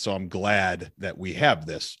 And so I'm glad that we have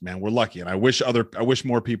this, man. We're lucky. And I wish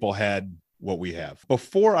more people had what we have.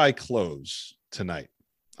 Before I close tonight,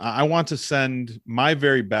 I want to send my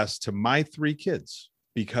very best to my 3 kids,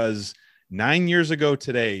 because 9 years ago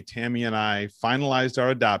today, Tammy and I finalized our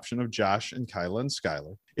adoption of Josh and Kyla and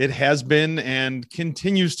Skylar. It has been and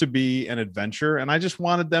continues to be an adventure. And I just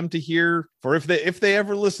wanted them to hear, for if they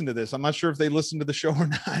ever listen to this, I'm not sure if they listen to the show or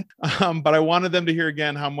not, but I wanted them to hear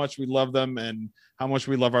again how much we love them and how much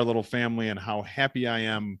we love our little family, and how happy I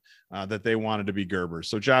am that they wanted to be Gerbers.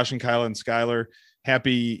 So Josh and Kyla and Skylar,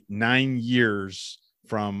 happy 9 years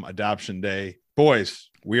from adoption day. Boys,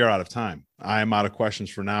 we are out of time. I am out of questions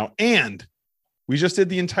for now. And we just did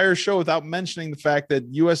the entire show without mentioning the fact that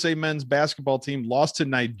USA men's basketball team lost to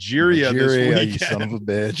Nigeria this weekend. You son of a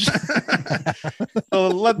bitch. So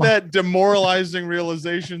let that demoralizing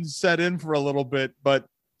realization set in for a little bit, but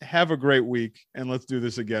have a great week, and let's do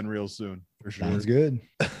this again real soon. For sure. Sounds good.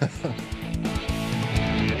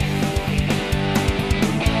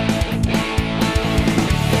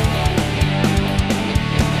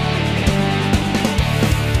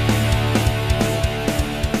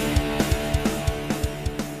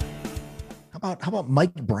 How about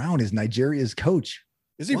Mike Brown is Nigeria's coach?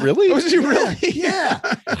 Is he really? Oh, is he really? Yeah.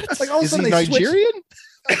 Like all of a is he sudden Nigerian?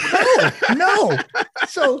 No.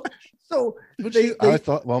 So I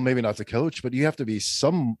thought, well, maybe not to coach, but you have to be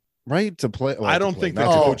some right to play. Well, I don't think the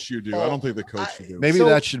coach you do. I don't think the coach you do. Maybe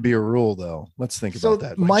that should be a rule, though. Let's think about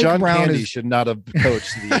that. Like Mike John Brown Candy should not have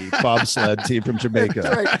coached the bobsled team from Jamaica.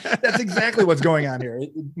 That's right. That's exactly what's going on here.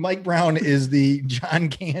 Mike Brown is the John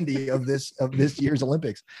Candy of this year's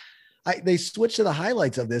Olympics. They switched to the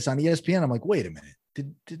highlights of this on ESPN. I'm like, wait a minute.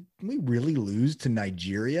 did we really lose to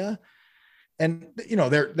Nigeria? And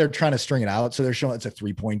they're trying to string it out, so they're showing it's a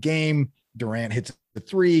 3-point game. Durant hits the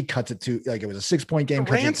 3, cuts it to like it was a 6-point game.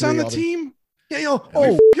 Durant's on the team. Yeah,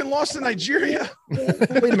 We fucking lost to Nigeria. wait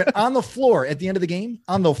a minute. On the floor at the end of the game,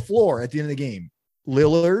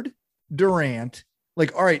 Lillard, Durant,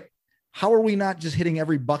 like, all right, how are we not just hitting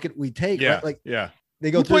every bucket we take? Yeah, right? Like, yeah.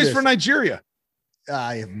 they go Who through plays this. for Nigeria?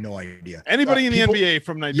 I have no idea. Anybody in the people- NBA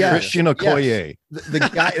from Nigeria? Yeah. Christian Okoye. The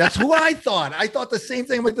guy, that's who I thought. I thought the same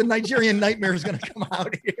thing. Like the Nigerian nightmare is going to come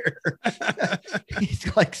out here.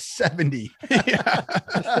 He's like 70. Yeah.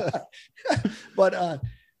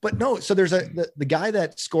 But no. So there's the guy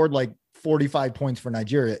that scored like 45 points for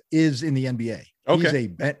Nigeria is in the NBA.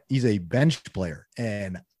 Okay. He's a bench player,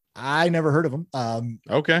 and I never heard of him.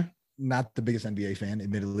 Okay. Not the biggest NBA fan,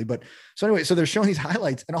 admittedly, but so anyway, so they're showing these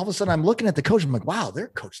highlights, and all of a sudden I'm looking at the coach. I'm like, wow, their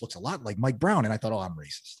coach looks a lot like Mike Brown. And I thought, oh, I'm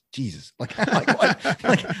racist. Jesus. Like, what?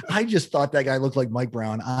 Like, I just thought that guy looked like Mike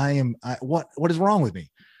Brown. What is wrong with me?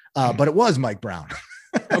 But it was Mike Brown.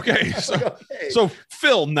 Okay. Okay. So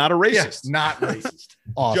Phil, not a racist. Yes, not racist.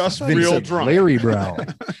 Awesome. Just Then he real said drunk. Larry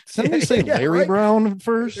Brown. Didn't he say Yeah, Larry right. Brown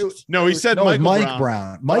first? No, he said No, it was Michael Mike Brown.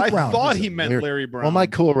 Brown. But Mike Brown. I thought was he it? meant Larry Brown. Well, my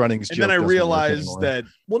Cool Runnings and joke then I doesn't work realized anymore. that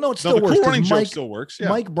Well, no, it no, still the works. Cool 'cause Running joke Mike, still works. Yeah.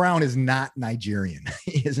 Mike Brown is not Nigerian.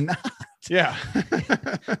 He is not. Yeah.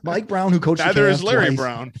 Mike Brown, who coached the Neither is Cavs Larry twice.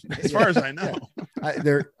 Brown, as far as I know.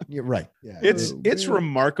 You're right. Yeah. It's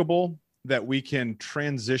remarkable that we can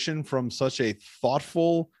transition from such a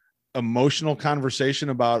thoughtful, emotional conversation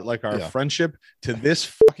about like our Yeah. friendship to this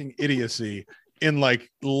fucking idiocy in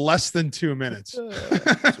like less than 2 minutes.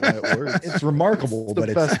 That's why it works. It's remarkable, It's the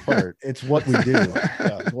but best it's part. It's what we do.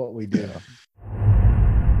 Yeah, it's what we do.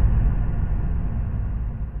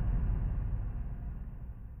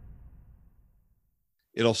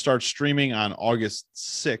 It'll start streaming on August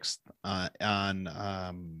 6th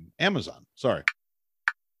on Amazon. Sorry.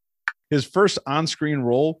 His first on-screen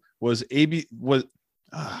role was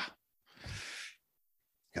got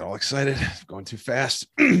all excited. Going too fast.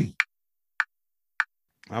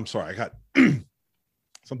 I'm sorry. I got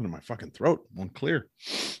something in my fucking throat. Won't clear.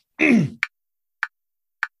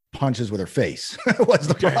 Punches with her face was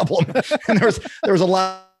the problem. And there was a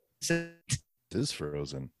lot. It is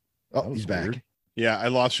frozen. Oh, That was he's back. weird. Yeah, I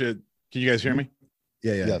lost you. Can you guys hear me?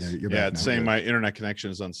 Yeah, Yes. you're Yeah, back it's now. saying my internet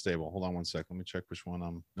connection is unstable. Hold on one sec. Let me check which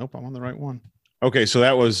one. Nope, I'm on the right one. Okay, so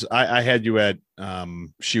that was I had you at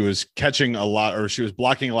she was catching a lot, or she was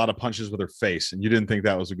blocking a lot of punches with her face, and you didn't think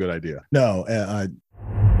that was a good idea. No,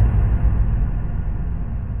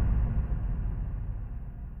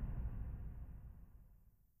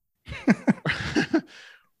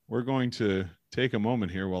 We're going to take a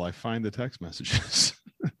moment here while I find the text messages.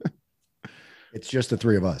 it's just the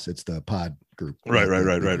three of us. It's the pod group.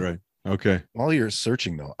 Right. Okay. While you're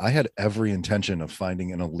searching, though, I had every intention of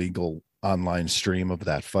finding an illegal online stream of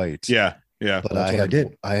that fight. Yeah. but That's what I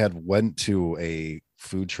did. I had went to a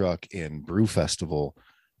food truck in Brew Festival,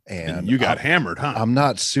 And you got hammered, huh? I'm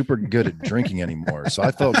not super good at drinking anymore, so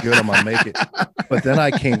I felt good. I'm gonna make it. But then I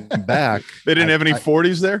came back. They didn't have any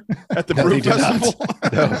 40s there at the No, brew they did not. festival.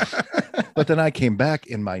 No. But then I came back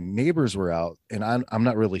and my neighbors were out, and I'm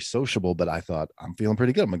not really sociable, but I thought I'm feeling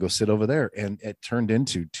pretty good. I'm gonna go sit over there, and it turned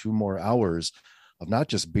into 2 more hours of not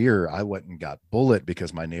just beer. I went and got Bullet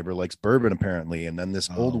because my neighbor likes bourbon apparently, and then this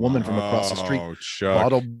old woman from across the street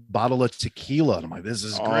Chuck. bottle of tequila. And I'm like, this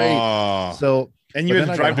is great. Oh. So And you but had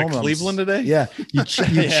then to I drive got to home and I'm Cleveland today? Yeah, you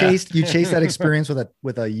Yeah. chased that experience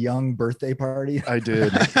with a young birthday party. I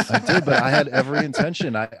did, but I had every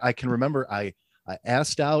intention. I can remember I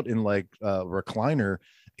asked out in like a recliner,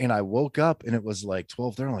 and I woke up and it was like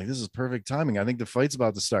 12:30. I'm like, this is perfect timing. I think the fight's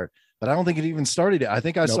about to start, but I don't think it even started yet. I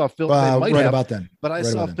think I saw Phil. It might right have, about then. but I right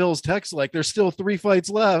saw about then. Phil's text like there's still 3 fights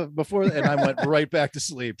left before, and I went right back to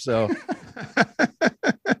sleep. So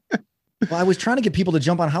Well, I was trying to get people to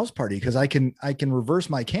jump on House Party because I can reverse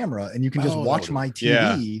my camera and you can just Oh, watch that my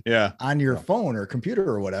TV Yeah. on your Yeah. phone or computer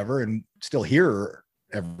or whatever and still hear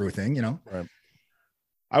everything, you know.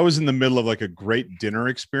 I was in the middle of like a great dinner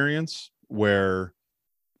experience where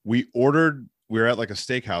we were at like a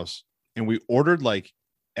steakhouse and we ordered like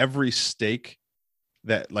every steak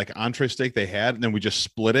that like entree steak they had, and then we just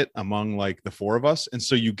split it among like the 4 of us. And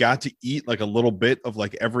so you got to eat like a little bit of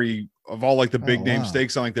like all like the big Oh, name wow.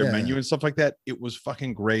 steaks on like their Yeah, menu yeah. and stuff like that. It was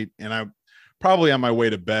fucking great. And I probably on my way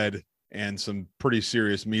to bed and some pretty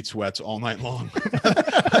serious meat sweats all night long by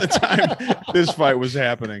the time this fight was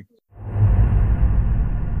happening.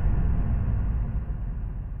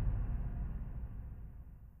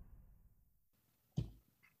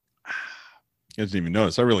 You guys didn't even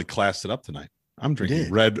notice. I really classed it up tonight. I'm drinking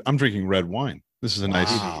did. red. I'm drinking red wine. This is a nice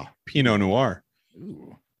Wow. Pinot Noir.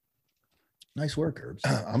 Ooh. Nice work, Herbs.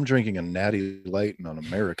 I'm drinking a Natty Light in an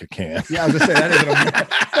America can. Yeah, I was gonna say that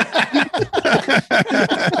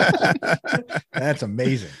is that's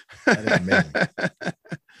amazing. That is amazing.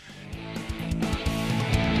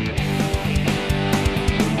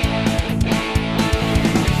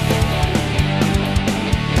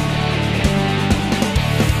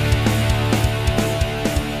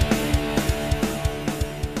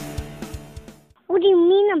 What do you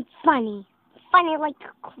mean I'm funny? Funny like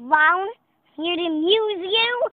a clown? Here to amuse you?